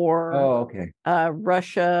 nuclear war. Oh, okay.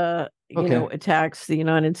 Russia, attacks the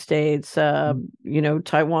United States,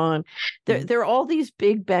 Taiwan. There are all these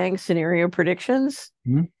Big Bang scenario predictions.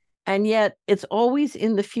 Mm-hmm. And yet it's always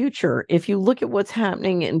in the future. If you look at what's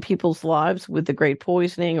happening in people's lives with the great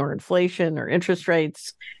poisoning or inflation or interest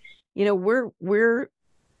rates, we're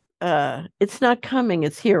it's not coming,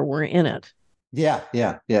 it's here. We're in it. Yeah.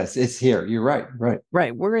 Yes, it's here. You're right.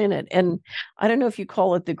 Right. We're in it. And I don't know if you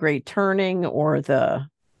call it the great turning or the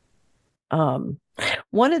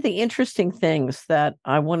one of the interesting things that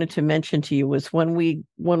I wanted to mention to you was when we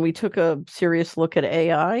took a serious look at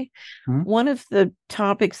AI, mm-hmm. one of the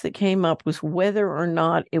topics that came up was whether or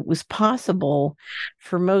not it was possible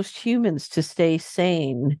for most humans to stay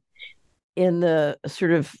sane in a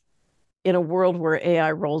world where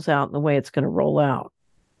AI rolls out in the way it's going to roll out.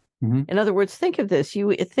 Mm-hmm. In other words, think of this.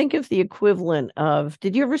 You think of the equivalent of,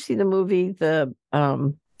 did you ever see the movie, that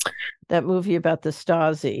movie about the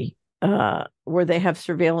Stasi? Where they have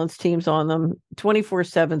surveillance teams on them,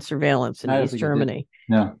 24/7 surveillance in East Germany.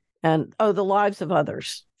 No. And The Lives of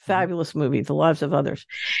Others. Fabulous movie, The Lives of Others.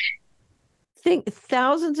 Think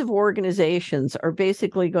thousands of organizations are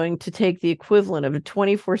basically going to take the equivalent of a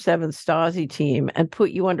 24/7 Stasi team and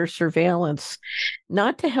put you under surveillance,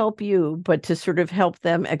 not to help you, but to sort of help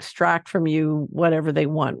them extract from you whatever they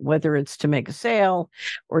want, whether it's to make a sale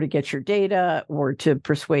or to get your data or to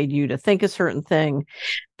persuade you to think a certain thing.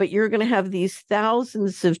 But you're going to have these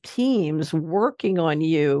thousands of teams working on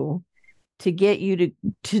you to get you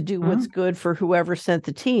to do what's good for whoever sent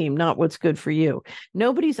the team, not what's good for you.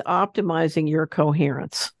 Nobody's optimizing your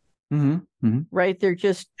coherence, right? They're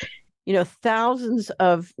just, thousands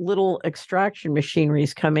of little extraction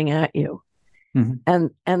machineries coming at you. Mm-hmm.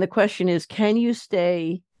 And the question is, can you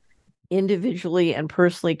stay individually and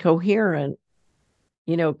personally coherent?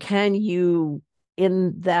 Can you,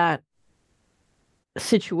 in that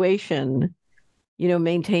situation,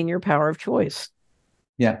 maintain your power of choice?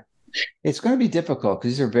 Yeah. It's going to be difficult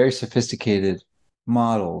because these are very sophisticated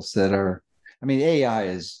models that are, AI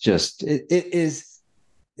is just, it is,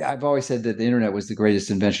 I've always said that the internet was the greatest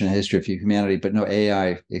invention in the history of humanity, but no,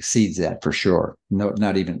 AI exceeds that for sure. No,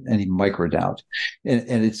 not even any micro doubt. And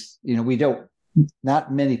it's,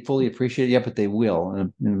 not many fully appreciate it yet, but they will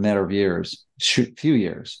in a matter of years, few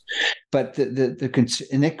years. But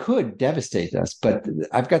and it could devastate us, but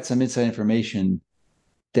I've got some inside information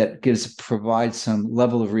that provides some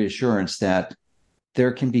level of reassurance that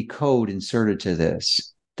there can be code inserted to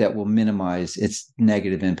this that will minimize its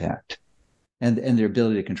negative impact and their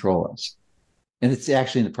ability to control us. And it's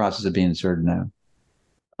actually in the process of being inserted now.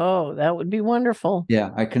 Oh, that would be wonderful.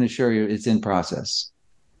 Yeah, I can assure you it's in process.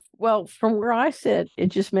 Well, from where I sit, it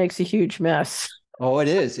just makes a huge mess. Oh, it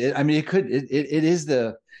is. It is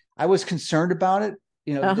I was concerned about it.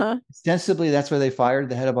 Ostensibly, that's where they fired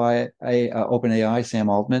the head of OpenAI, Sam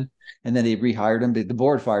Altman, and then they rehired him. The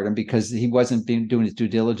board fired him because he wasn't doing his due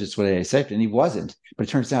diligence with AI safety, and he wasn't. But it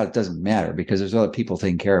turns out it doesn't matter because there's other people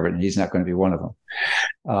taking care of it, and he's not going to be one of them.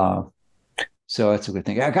 So that's a good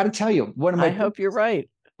thing. I got to tell you, I hope you're right.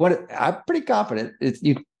 I'm pretty confident.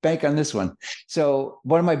 You bank on this one. So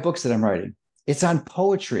one of my books that I'm writing, it's on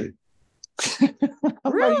poetry.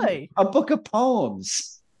 Really? A book of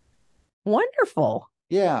poems. Wonderful.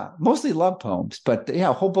 Yeah, mostly love poems, but yeah,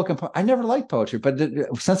 a whole book of I never liked poetry, but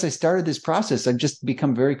since I started this process, I've just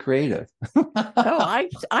become very creative. Oh,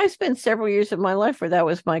 I spent several years of my life where that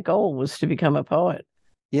was my goal, was to become a poet.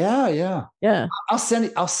 Yeah, yeah. Yeah. I'll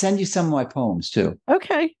send you some of my poems too.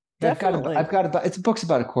 Okay. I've Definitely. got about it's book's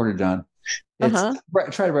about a quarter done. It's Uh-huh. I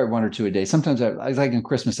try to write one or two a day. Sometimes I like in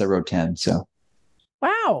Christmas I wrote 10. So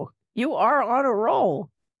Wow. You are on a roll.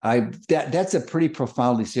 that's a pretty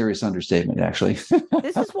profoundly serious understatement, actually.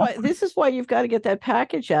 This is why you've got to get that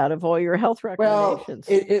package out of all your health Well,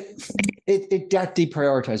 recommendations. it got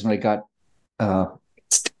deprioritized when I got uh,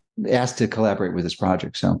 asked to collaborate with this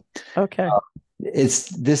project. So Okay.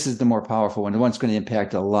 this is the more powerful one. The one's going to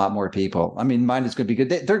impact a lot more people. I mean, mine is going to be good.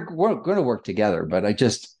 They're going to work together, but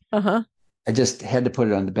Uh-huh. I just had to put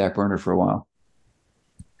it on the back burner for a while.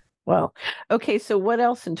 Well, okay, so what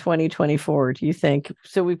else in 2024 do you think?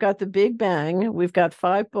 So we've got the Big Bang, we've got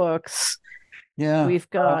 5 books, Yeah. we've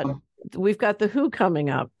got we've got the Who coming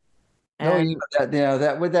up. No, And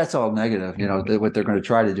that's all negative. What they're going to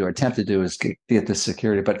try to do, or attempt to do, is get this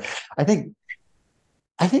security. But I think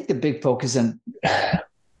I think the big focus on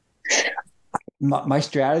my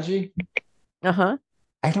strategy. uh-huh.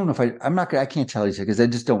 I don't know if I'm not gonna, I can't tell you because I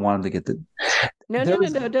just don't want them to get the. No, no, There no,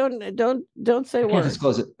 was no, don't say I a can't word.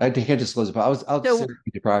 disclose it. I can't disclose it, but I'll say So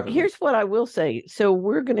it privately. here's what I will say. So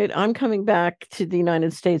I'm coming back to the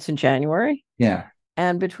United States in January. Yeah.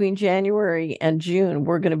 And between January and June,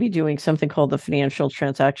 we're going to be doing something called the Financial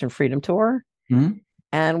Transaction Freedom Tour. Mhm.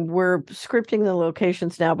 And we're scripting the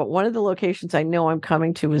locations now, but one of the locations I know I'm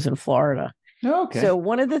coming to is in Florida. Okay. So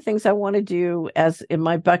one of the things I want to do as in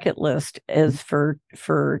my bucket list is for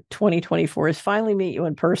 2024 is finally meet you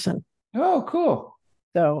in person. Oh, cool.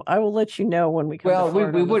 So I will let you know when we come to Well,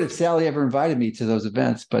 Florida we on would this. if Sally ever invited me to those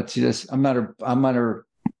events, but I'm on her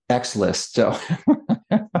X list. So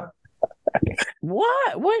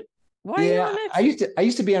What? Why are you yeah, on next? I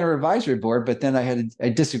used to be on her advisory board, but then I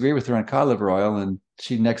disagree with her on cod liver oil, and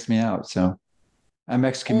she nexted me out. So I'm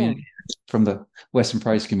excommunicated Mm. from the Weston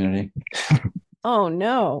Price community. Oh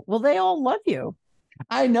no. Well, they all love you.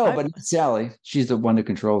 I know, I but Sally, she's the one who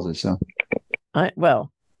controls it. So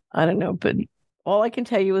well, I don't know, but all I can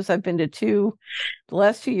tell you is the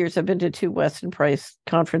last 2 years I've been to two Weston Price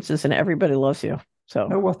conferences and everybody loves you. So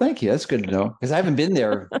oh well, thank you. That's good to know because I haven't been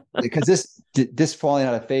there because this falling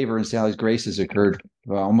out of favor in Sally's graces occurred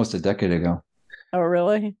almost a decade ago. oh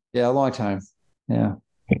really? Yeah, a long time. Yeah,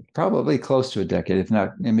 probably close to a decade, if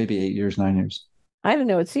not maybe 8 years, 9 years. I don't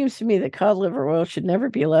know. It seems to me that cod liver oil should never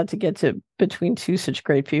be allowed to get to between two such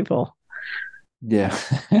great people. Yeah.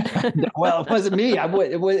 Well, it wasn't me.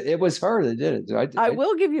 It was her that did it. So I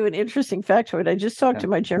will give you an interesting factoid. I just talked yeah. to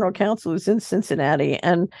my general counsel who's in Cincinnati,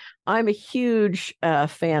 and I'm a huge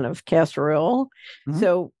fan of castor oil. Mhm.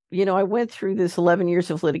 So, I went through this 11 years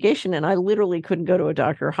of litigation and I literally couldn't go to a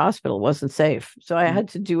doctor or hospital. It wasn't safe. So I had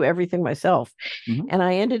to do everything myself. Mhm. And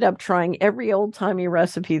I ended up trying every old timey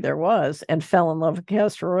recipe there was and fell in love with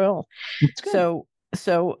castor oil. It's good.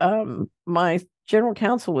 So my general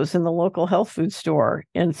counsel was in the local health food store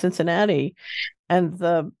in Cincinnati, and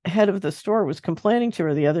the head of the store was complaining to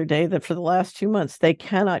her the other day that for the last 2 months they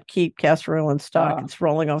cannot keep castor oil in stock. It's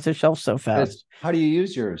rolling off the shelf so fast. How do you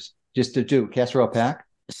use yours? Just to do castor oil pack?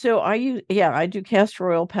 So I do castor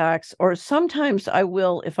oil packs, or sometimes I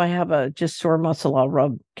will, if I have a just sore muscle, I'll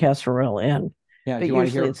rub castor oil in. Yeah. Do But you want to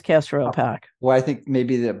usually hear? it's castor oil pack. Well, I think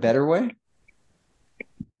maybe the better way.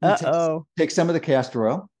 You Uh-oh. take some of the castor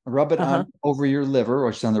oil, rub it Uh-huh. on over your liver,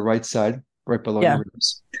 or just on the right side, right below Yeah. your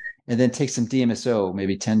ribs, and then take some DMSO,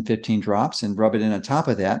 maybe 10, 15 drops, and rub it in on top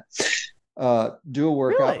of that. Do a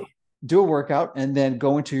workout. Really? Do a workout, and then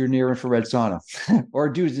go into your near infrared sauna, or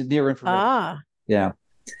do the near infrared. Ah. Yeah.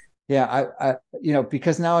 Yeah,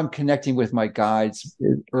 because now I'm connecting with my guides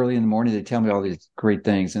early in the morning. They tell me all these great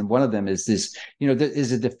things, and one of them is this. There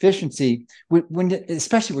is a deficiency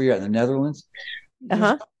especially where you're at in the Netherlands.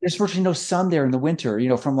 Uh-huh. There's virtually no sun there in the winter.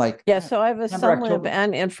 From like Yeah, so I have a September, sun lamp October.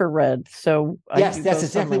 and infrared. So I Yes, do that's both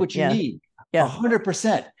sun exactly lamp. what you Yeah. need. Yeah.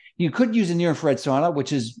 100%. You could use a near infrared sauna,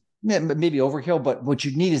 which is maybe overkill, but what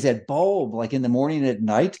you need is that bulb, like in the morning and at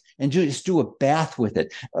night, and just do a bath with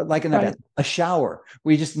it, like in a shower,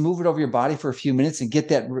 where you just move it over your body for a few minutes and get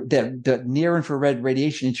that near infrared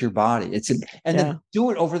radiation into your body. Then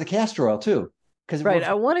do it over the castor oil too, because right.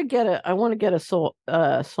 I want to get a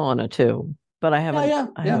sauna too, but I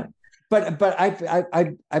haven't. Yeah. But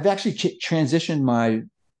I've actually transitioned my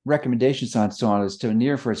recommendations on saunas to a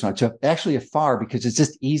near infrared sauna to actually a far, because it's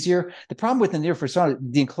just easier. The problem with the near infrared sauna,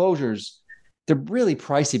 the enclosures, they're really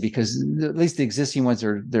pricey because at least the existing ones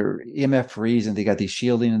they're EMF freeze and they got these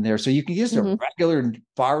shielding in there. So you can use a regular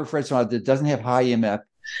far infrared sauna that doesn't have high EMF,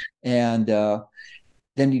 and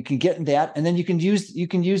then you can get in that, and then you can use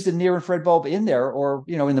the near infrared bulb in there, or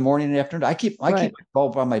in the morning and afternoon. I keep my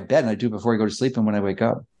bulb on my bed, and I do before I go to sleep and when I wake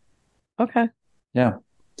up. Okay. Yeah,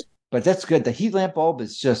 but that's good. The heat lamp bulb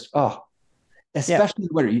is just especially in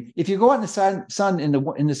the winter. If you go out in the sun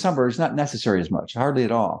in the summer, it's not necessary as much, hardly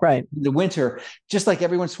at all. Right. In the winter, just like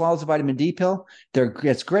everyone swallows a vitamin D pill,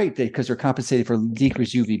 it's great because they're compensating for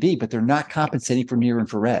decreased UVB, but they're not compensating for near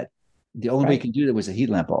infrared. The only way you can do that was a heat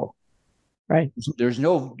lamp bulb. Right. There's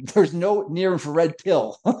no near infrared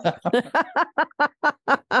pill.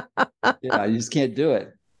 Yeah, you just can't do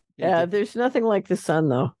it. There's nothing like the sun,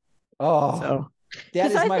 though. Oh, so. That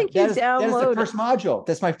is the first module.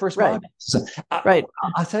 That's my first module. So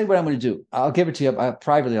I'll tell you what I'm going to do. I'll give it to you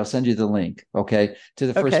privately. I'll send you the link, okay, to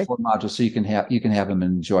the first 4 modules, so you can have them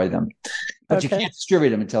and enjoy them. But you can't distribute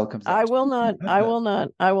them until it comes out. I will not.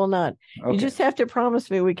 Okay. You just have to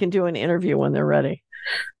promise me we can do an interview when they're ready.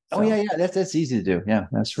 So. Oh yeah. That's easy to do. Yeah,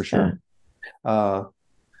 that's for sure. Yeah.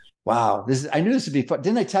 Wow, I knew this would be fun.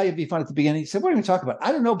 Didn't I tell you it'd be fun at the beginning? You said, what are we going to talk about?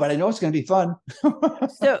 I don't know, but I know it's going to be fun.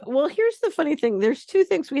 Well, here's the funny thing. There's 2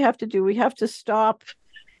 things we have to do. We have to stop,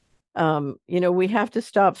 we have to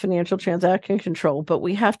stop financial transaction control, but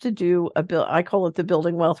we have to do I call it the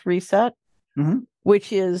building wealth reset,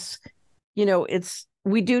 which is,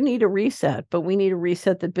 we do need a reset, but we need a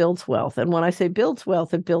reset that builds wealth. And when I say builds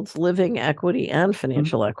wealth, it builds living equity and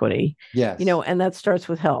financial equity. Yes. And that starts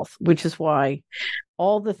with health, which is why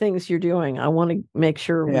all the things you're doing, I want to make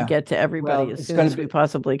sure we get to everybody as soon as we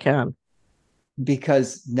possibly can.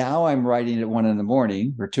 Because now I'm writing at 1 a.m.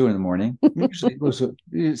 or 2 a.m, usually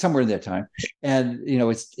somewhere in that time, and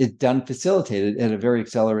it's done facilitated at a very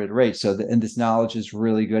accelerated rate. So and this knowledge is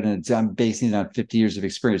really good, and I'm basing it on 50 years of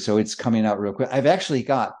experience, so it's coming out real quick. I've actually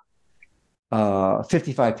got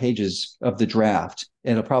 55 pages of the draft,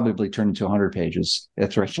 and it'll probably turn into 100 pages.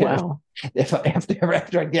 That's right. Wow.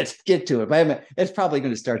 After I get to it, but it's probably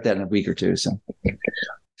going to start that in a week or 2. So.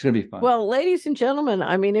 It's going to be fun. Well, ladies and gentlemen,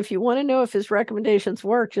 I mean, if you want to know if his recommendations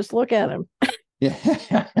work, just look at him. Yeah.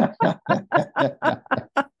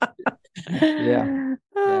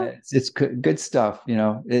 It's good stuff.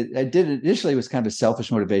 I did initially, it was kind of a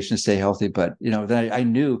selfish motivation to stay healthy, but then I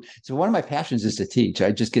knew. So one of my passions is to teach.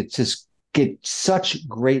 I just get such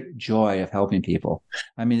great joy of helping people.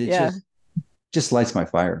 I mean, it just lights my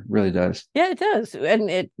fire. It really does. Yeah, it does. And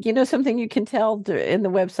it, something you can tell in the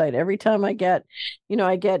website, every time I get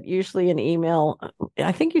usually an email.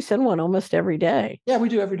 I think you send one almost every day. Yeah, we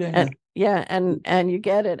do every day. And you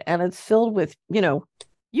get it, and it's filled with,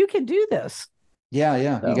 you can do this.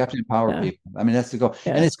 Yeah. So, you got to empower people. I mean, that's the goal.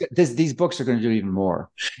 Yeah. And these books are going to do even more,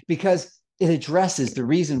 because it addresses the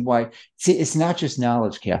reason why. See, it's not just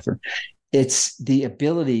knowledge, Catherine. It's the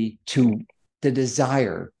ability the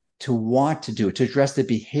desire to want to do it, to address the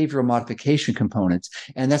behavioral modification components.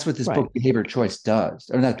 And that's what this book, Behavior Choice,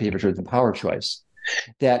 does. Or not Behavior Choice, the Power Choice.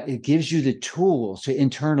 That it gives you the tools to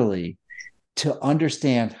internally to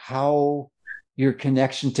understand how your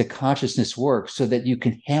connection to consciousness works, so that you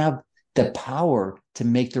can have the power to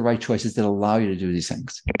make the right choices that allow you to do these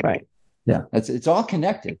things. Right. Yeah. It's all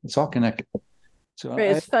connected. It's all connected. So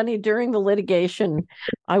it's funny, during the litigation,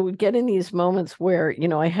 I would get in these moments where,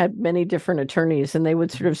 I had many different attorneys, and they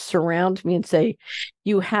would sort of surround me and say,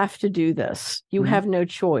 you have to do this. You have no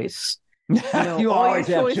choice. You always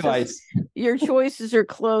have choice. Your choices are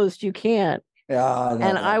closed. You can't.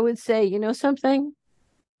 I would say, something?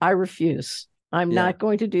 I refuse. I'm not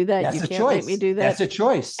going to do that. You can't make me do that. That's a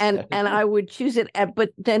choice. And I would choose it.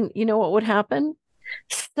 But then, what would happen?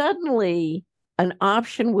 Suddenly, an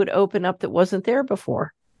option would open up that wasn't there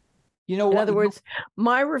before. In other words,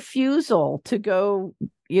 my refusal to go,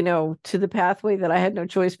 to the pathway that I had no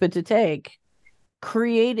choice but to take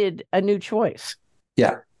created a new choice.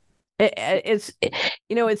 Yeah.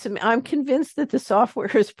 I'm convinced that the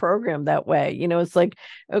software is programmed that way. It's like,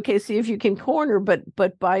 okay, see if you can corner,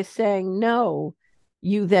 but by saying no,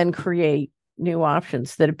 you then create new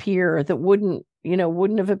options that appear that wouldn't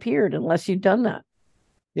have appeared unless you'd done that.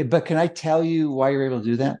 Yeah, but can I tell you why you're able to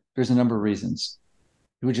do that? There's a number of reasons.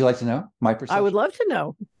 Would you like to know my perception? I would love to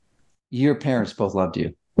know. Your parents both loved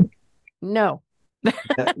you. No.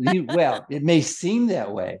 Well, it may seem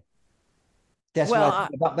that way. That's what I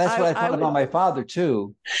thought about my father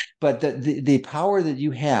too. But the power that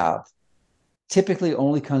you have typically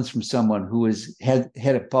only comes from someone who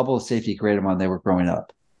had a bubble of safety created on when they were growing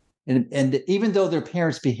up. And even though their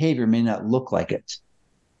parents' behavior may not look like it,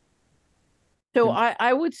 So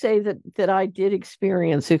I would say that I did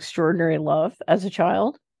experience extraordinary love as a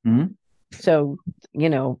child. Mm-hmm. So,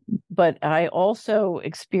 but I also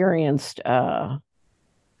experienced how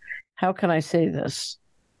can I say this?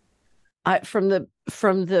 I from the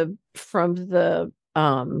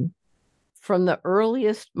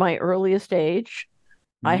my earliest age,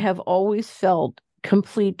 I have always felt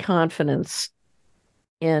complete confidence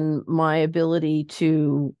in my ability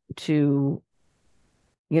to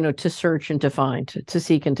search and to find, to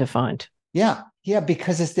seek and to find. Yeah,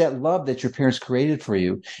 because it's that love that your parents created for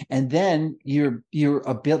you, and then your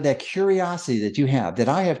ability, that curiosity that you have, that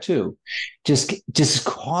I have too, just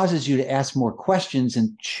causes you to ask more questions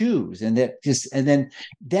and choose, and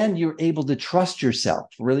then you're able to trust yourself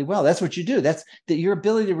really well. That's what you do. That's that your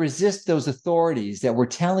ability to resist those authorities that were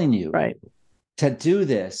telling you right to do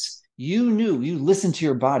this. You knew, you listened to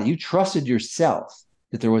your body, you trusted yourself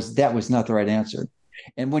that that was not the right answer.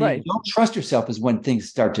 And when you don't trust yourself is when things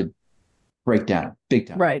start to break down big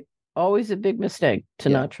time. Right. Always a big mistake to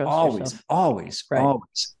not trust yourself. Always.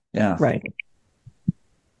 Yeah. Right.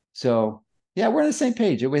 So, yeah, we're on the same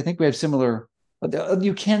page. I think we have similar.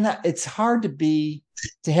 You cannot. It's hard to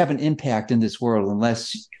have an impact in this world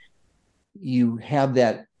unless you have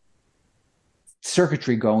that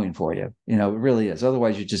circuitry going for you. It really is.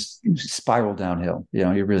 Otherwise, you just spiral downhill.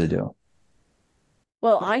 You really do.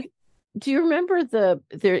 Well, do you remember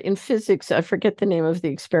there in physics? I forget the name of the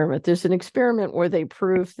experiment. There's an experiment where they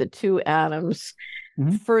prove that two atoms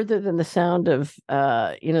further than the sound of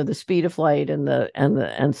the speed of light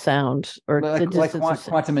and sound, or the distance like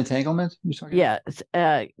quantum entanglement. Yeah,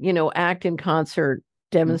 act in concert,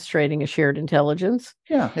 demonstrating a shared intelligence.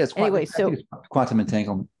 Yeah, it's anyway. So quantum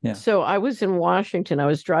entanglement. Yeah. So I was in Washington. I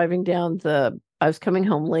was driving I was coming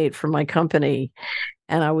home late from my company,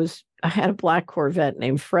 and I had a black Corvette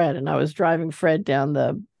named Fred, and I was driving Fred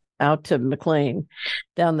out to McLean,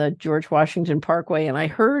 down the George Washington Parkway. And I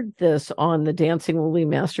heard this on the Dancing Woolly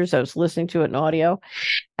Masters. I was listening to it in audio,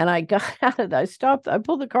 and I got out of it. I stopped. I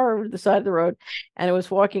pulled the car over to the side of the road, and I was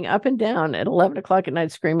walking up and down at 11 o'clock at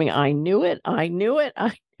night screaming, "I knew it. I knew it.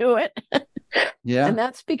 I knew it." Yeah. And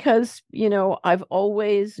that's because, I've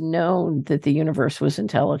always known that the universe was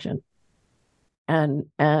intelligent. And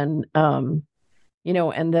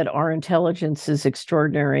that our intelligence is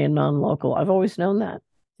extraordinary and non-local. I've always known that.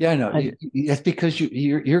 Yeah, I know. That's because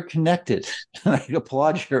you're connected. I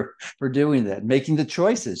applaud you for doing that, making the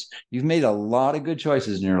choices. You've made a lot of good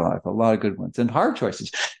choices in your life, a lot of good ones, and hard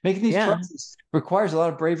choices. Making these choices requires a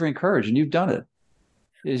lot of bravery and courage, and you've done it.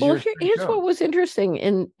 Well, here's what was interesting.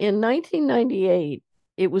 In 1998,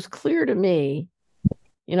 it was clear to me,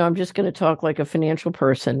 I'm just going to talk like a financial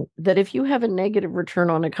person, that if you have a negative return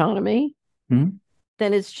on economy, then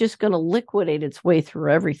it's just going to liquidate its way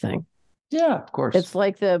through everything. Yeah, of course. It's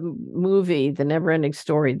like the movie, The Never-Ending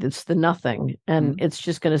Story. That's the nothing, and it's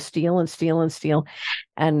just going to steal and steal and steal.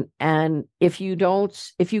 And if you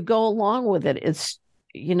go along with it, it's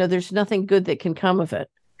there's nothing good that can come of it.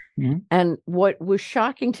 And what was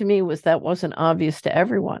shocking to me was that wasn't obvious to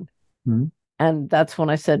everyone. And that's when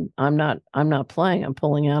I said, I'm not playing. I'm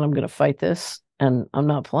pulling out. I'm going to fight this, and I'm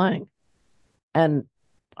not playing. And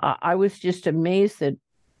I was just amazed that,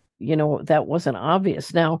 that wasn't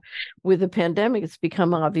obvious. Now, with the pandemic, it's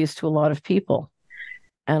become obvious to a lot of people.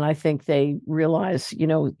 And I think they realize,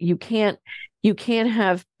 you can't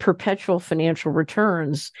have perpetual financial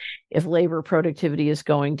returns if labor productivity is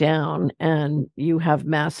going down and you have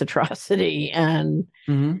mass atrocity and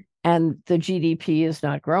the GDP is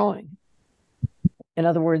not growing. In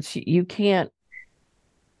other words, you can't,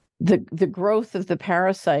 the growth of the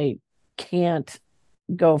parasite can't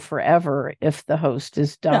go forever if the host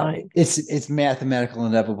is dying. No, it's mathematical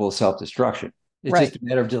inevitable self-destruction. It's just a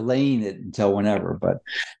matter of delaying it until whenever. But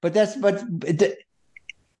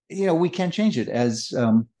we can change it. As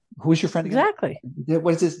who's your friend again? Exactly.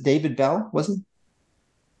 What is this? David Bell, wasn't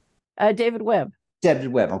it? David Webb. David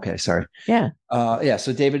Webb. Okay, sorry. Yeah.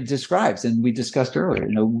 So David describes, and we discussed earlier,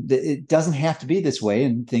 it doesn't have to be this way,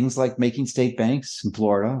 and things like making state banks in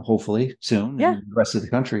Florida, hopefully soon, and the rest of the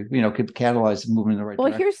country, could catalyze the movement in the right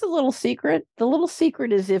direction. Well, here's the little secret. The little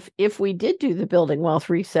secret is if we did do the building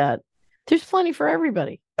wealth reset, there's plenty for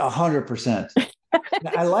everybody. 100%.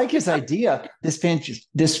 I like his idea.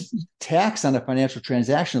 This tax on a financial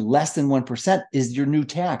transaction, less than 1%, is your new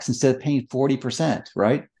tax instead of paying 40%,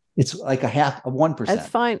 right? It's like a 1%. That's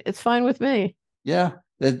fine. It's fine with me. Yeah.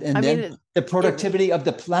 And the productivity of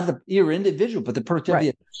your individual, but the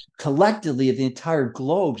productivity collectively of the entire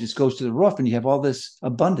globe just goes to the roof, and you have all this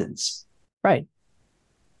abundance. Right.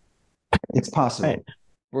 It's possible.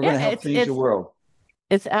 We're going to help change the world.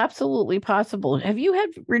 It's absolutely possible. Have you had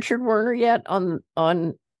Richard Werner yet on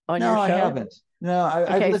No, your I show? haven't. No, I've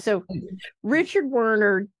Okay, listened. so Richard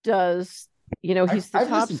Werner does, he's the I've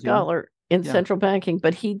top listened to him. scholar in Yeah. central banking,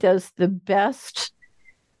 but he does the best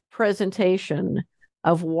presentation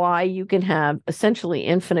of why you can have essentially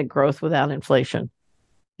infinite growth without inflation.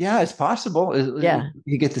 Yeah, it's possible. Yeah.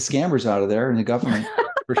 You get the scammers out of there in the government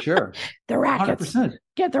for sure. The rackets. 100%.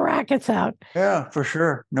 Get the rackets out. Yeah, for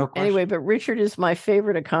sure. No question. Anyway, but Richard is my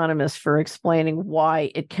favorite economist for explaining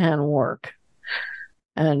why it can work.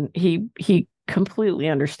 And he completely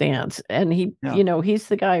understands. And he's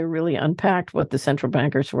the guy who really unpacked what the central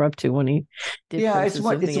bankers were up to when he did. Yeah, it's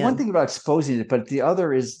one thing about exposing it, but the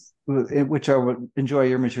other is, which I would enjoy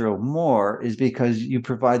your material more, is because you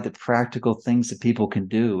provide the practical things that people can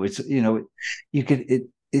do. It's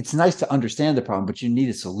it's nice to understand the problem, but you need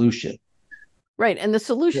a solution. Right. And the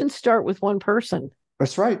solutions start with one person.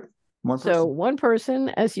 That's right. So one person,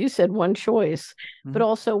 as you said, one choice, but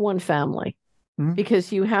also one family.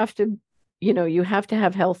 Because you have to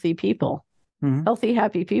have healthy people, healthy,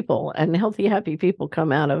 happy people, and healthy, happy people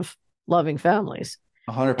come out of loving families.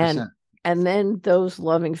 100%. And then those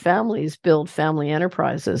loving families build family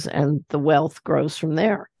enterprises, and the wealth grows from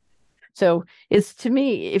there. So it's, to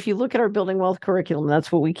me, if you look at our building wealth curriculum,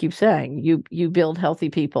 that's what we keep saying. You build healthy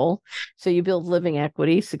people. So you build living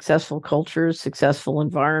equity, successful cultures, successful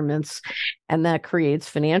environments, and that creates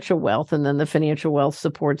financial wealth. And then the financial wealth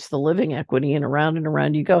supports the living equity, and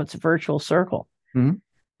around you go. It's a virtual circle.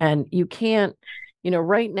 And you can't,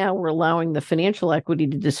 right now we're allowing the financial equity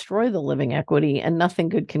to destroy the living equity, and nothing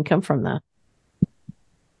good can come from that.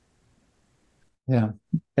 Yeah,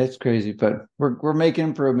 it's crazy, but we're making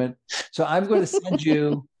improvement. So I'm going to send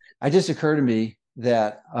you. It just occurred to me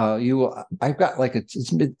that I've got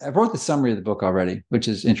I wrote the summary of the book already, which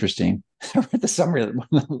is interesting. I wrote the summary of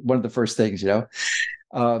one of the first things,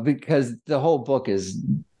 because the whole book is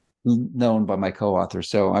known by my co-author,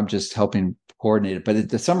 so I'm just helping coordinate it. But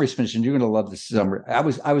the summary's finished, and you're going to love the summary. I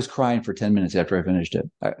was crying for 10 minutes after I finished it.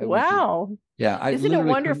 Wow! Isn't it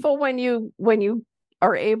wonderful when you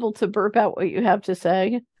are able to burp out what you have to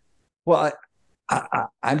say? Well,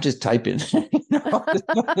 I'm just typing.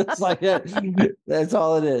 It's like that's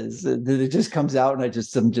all it is. It just comes out, and I'm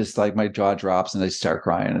just like, my jaw drops and I start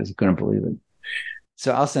crying. I just couldn't believe it.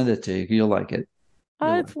 So I'll send it to you. You'll like it.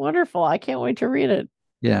 Oh, it's wonderful. I can't wait to read it.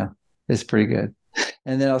 Yeah, it's pretty good.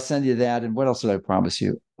 And then I'll send you that. And what else did I promise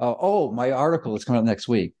you? My article is coming out next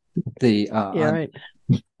week. Leave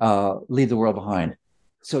the World Behind.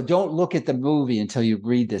 So don't look at the movie until you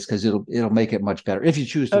read this, because it'll make it much better if you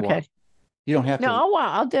choose to watch. You don't have to. No,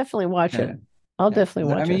 I'll definitely watch it. I'll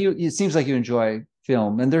definitely watch it. I mean, it seems like you enjoy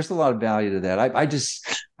film, and there's a lot of value to that.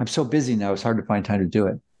 I'm so busy now; it's hard to find time to do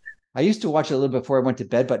it. I used to watch it a little before I went to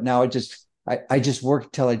bed, but now I just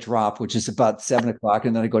work till I drop, which is about 7:00,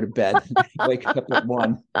 and then I go to bed. I wake up at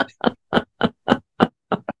 1.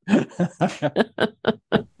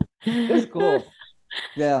 It's cool.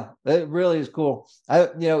 Yeah, it really is cool.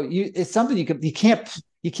 It's something you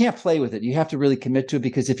can't play with it. You have to really commit to it,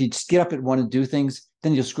 because if you just get up at 1 and do things,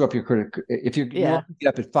 then you'll screw up your critic. If you get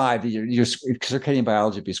up at 5, your circadian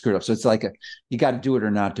biology will be screwed up. So it's like you got to do it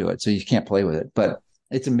or not do it. So you can't play with it. But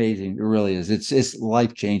it's amazing. It really is. It's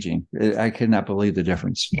life changing. I could not believe the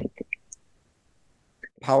difference.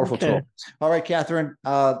 Powerful tool. All right, Catherine.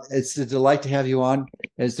 It's a delight to have you on.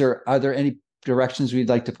 Are there any directions we'd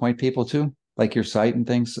like to point people to, like your site and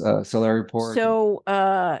things, Solari Report? So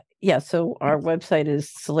our website is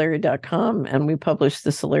solari.com, and we publish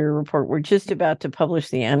the Solari Report. We're just about to publish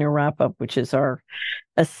the annual wrap-up, which is our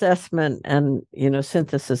assessment and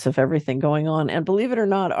synthesis of everything going on. And believe it or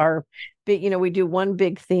not, we do one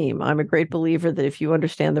big theme. I'm a great believer that if you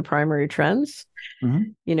understand the primary trends,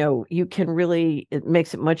 you can really, it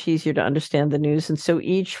makes it much easier to understand the news. And so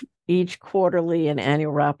each quarterly and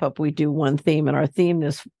annual wrap up, we do one theme, and our theme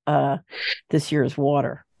this year is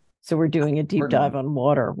water. So we're doing a deep dive on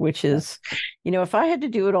water, which is, if I had to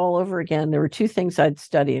do it all over again, there were 2 things I'd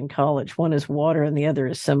study in college. One is water, and the other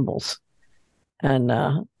is symbols. And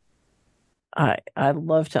I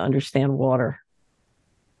love to understand water.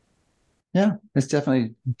 Yeah, it's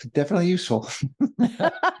definitely useful.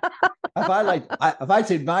 If I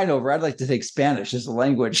take mine over, I'd like to take Spanish as a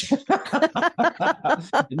language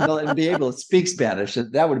and be able to speak Spanish.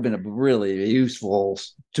 That would have been a really useful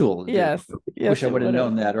tool. Yes. Wish I would have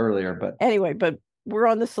known that earlier. But anyway, we're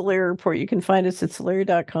on the Solari Report. You can find us at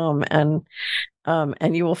solari.com,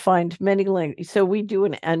 and you will find many links. So we do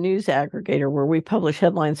a news aggregator where we publish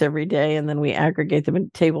headlines every day, and then we aggregate them in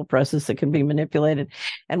table presses that can be manipulated.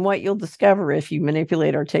 And what you'll discover if you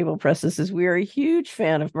manipulate our table presses is we are a huge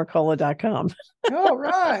fan of Mercola.com. Oh,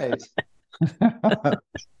 right.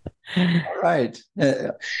 All right.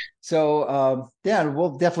 So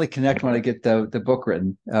we'll definitely connect when I get the book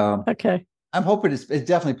written. Okay. I'm hoping it's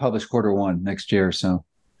definitely published Q1 next year. So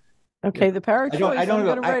okay, the power of choice. I don't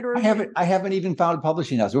know. I haven't even found a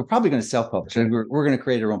publishing house. We're probably going to self-publish. We're going to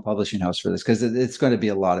create our own publishing house for this because it's going to be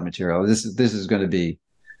a lot of material. This is going to be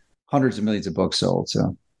hundreds of millions of books sold.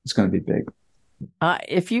 So it's going to be big.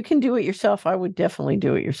 If you can do it yourself, I would definitely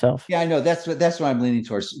do it yourself. Yeah, I know. That's what I'm leaning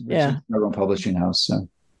towards. Yeah, our own publishing house. So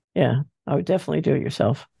yeah, I would definitely do it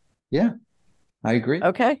yourself. Yeah, I agree.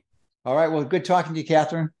 Okay. All right. Well, good talking to you,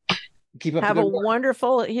 Catherine. Keep up. Have a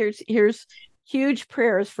wonderful. Here's huge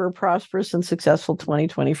prayers for a prosperous and successful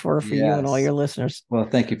 2024 for you and all your listeners. Well,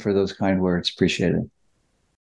 thank you for those kind words. Appreciate it.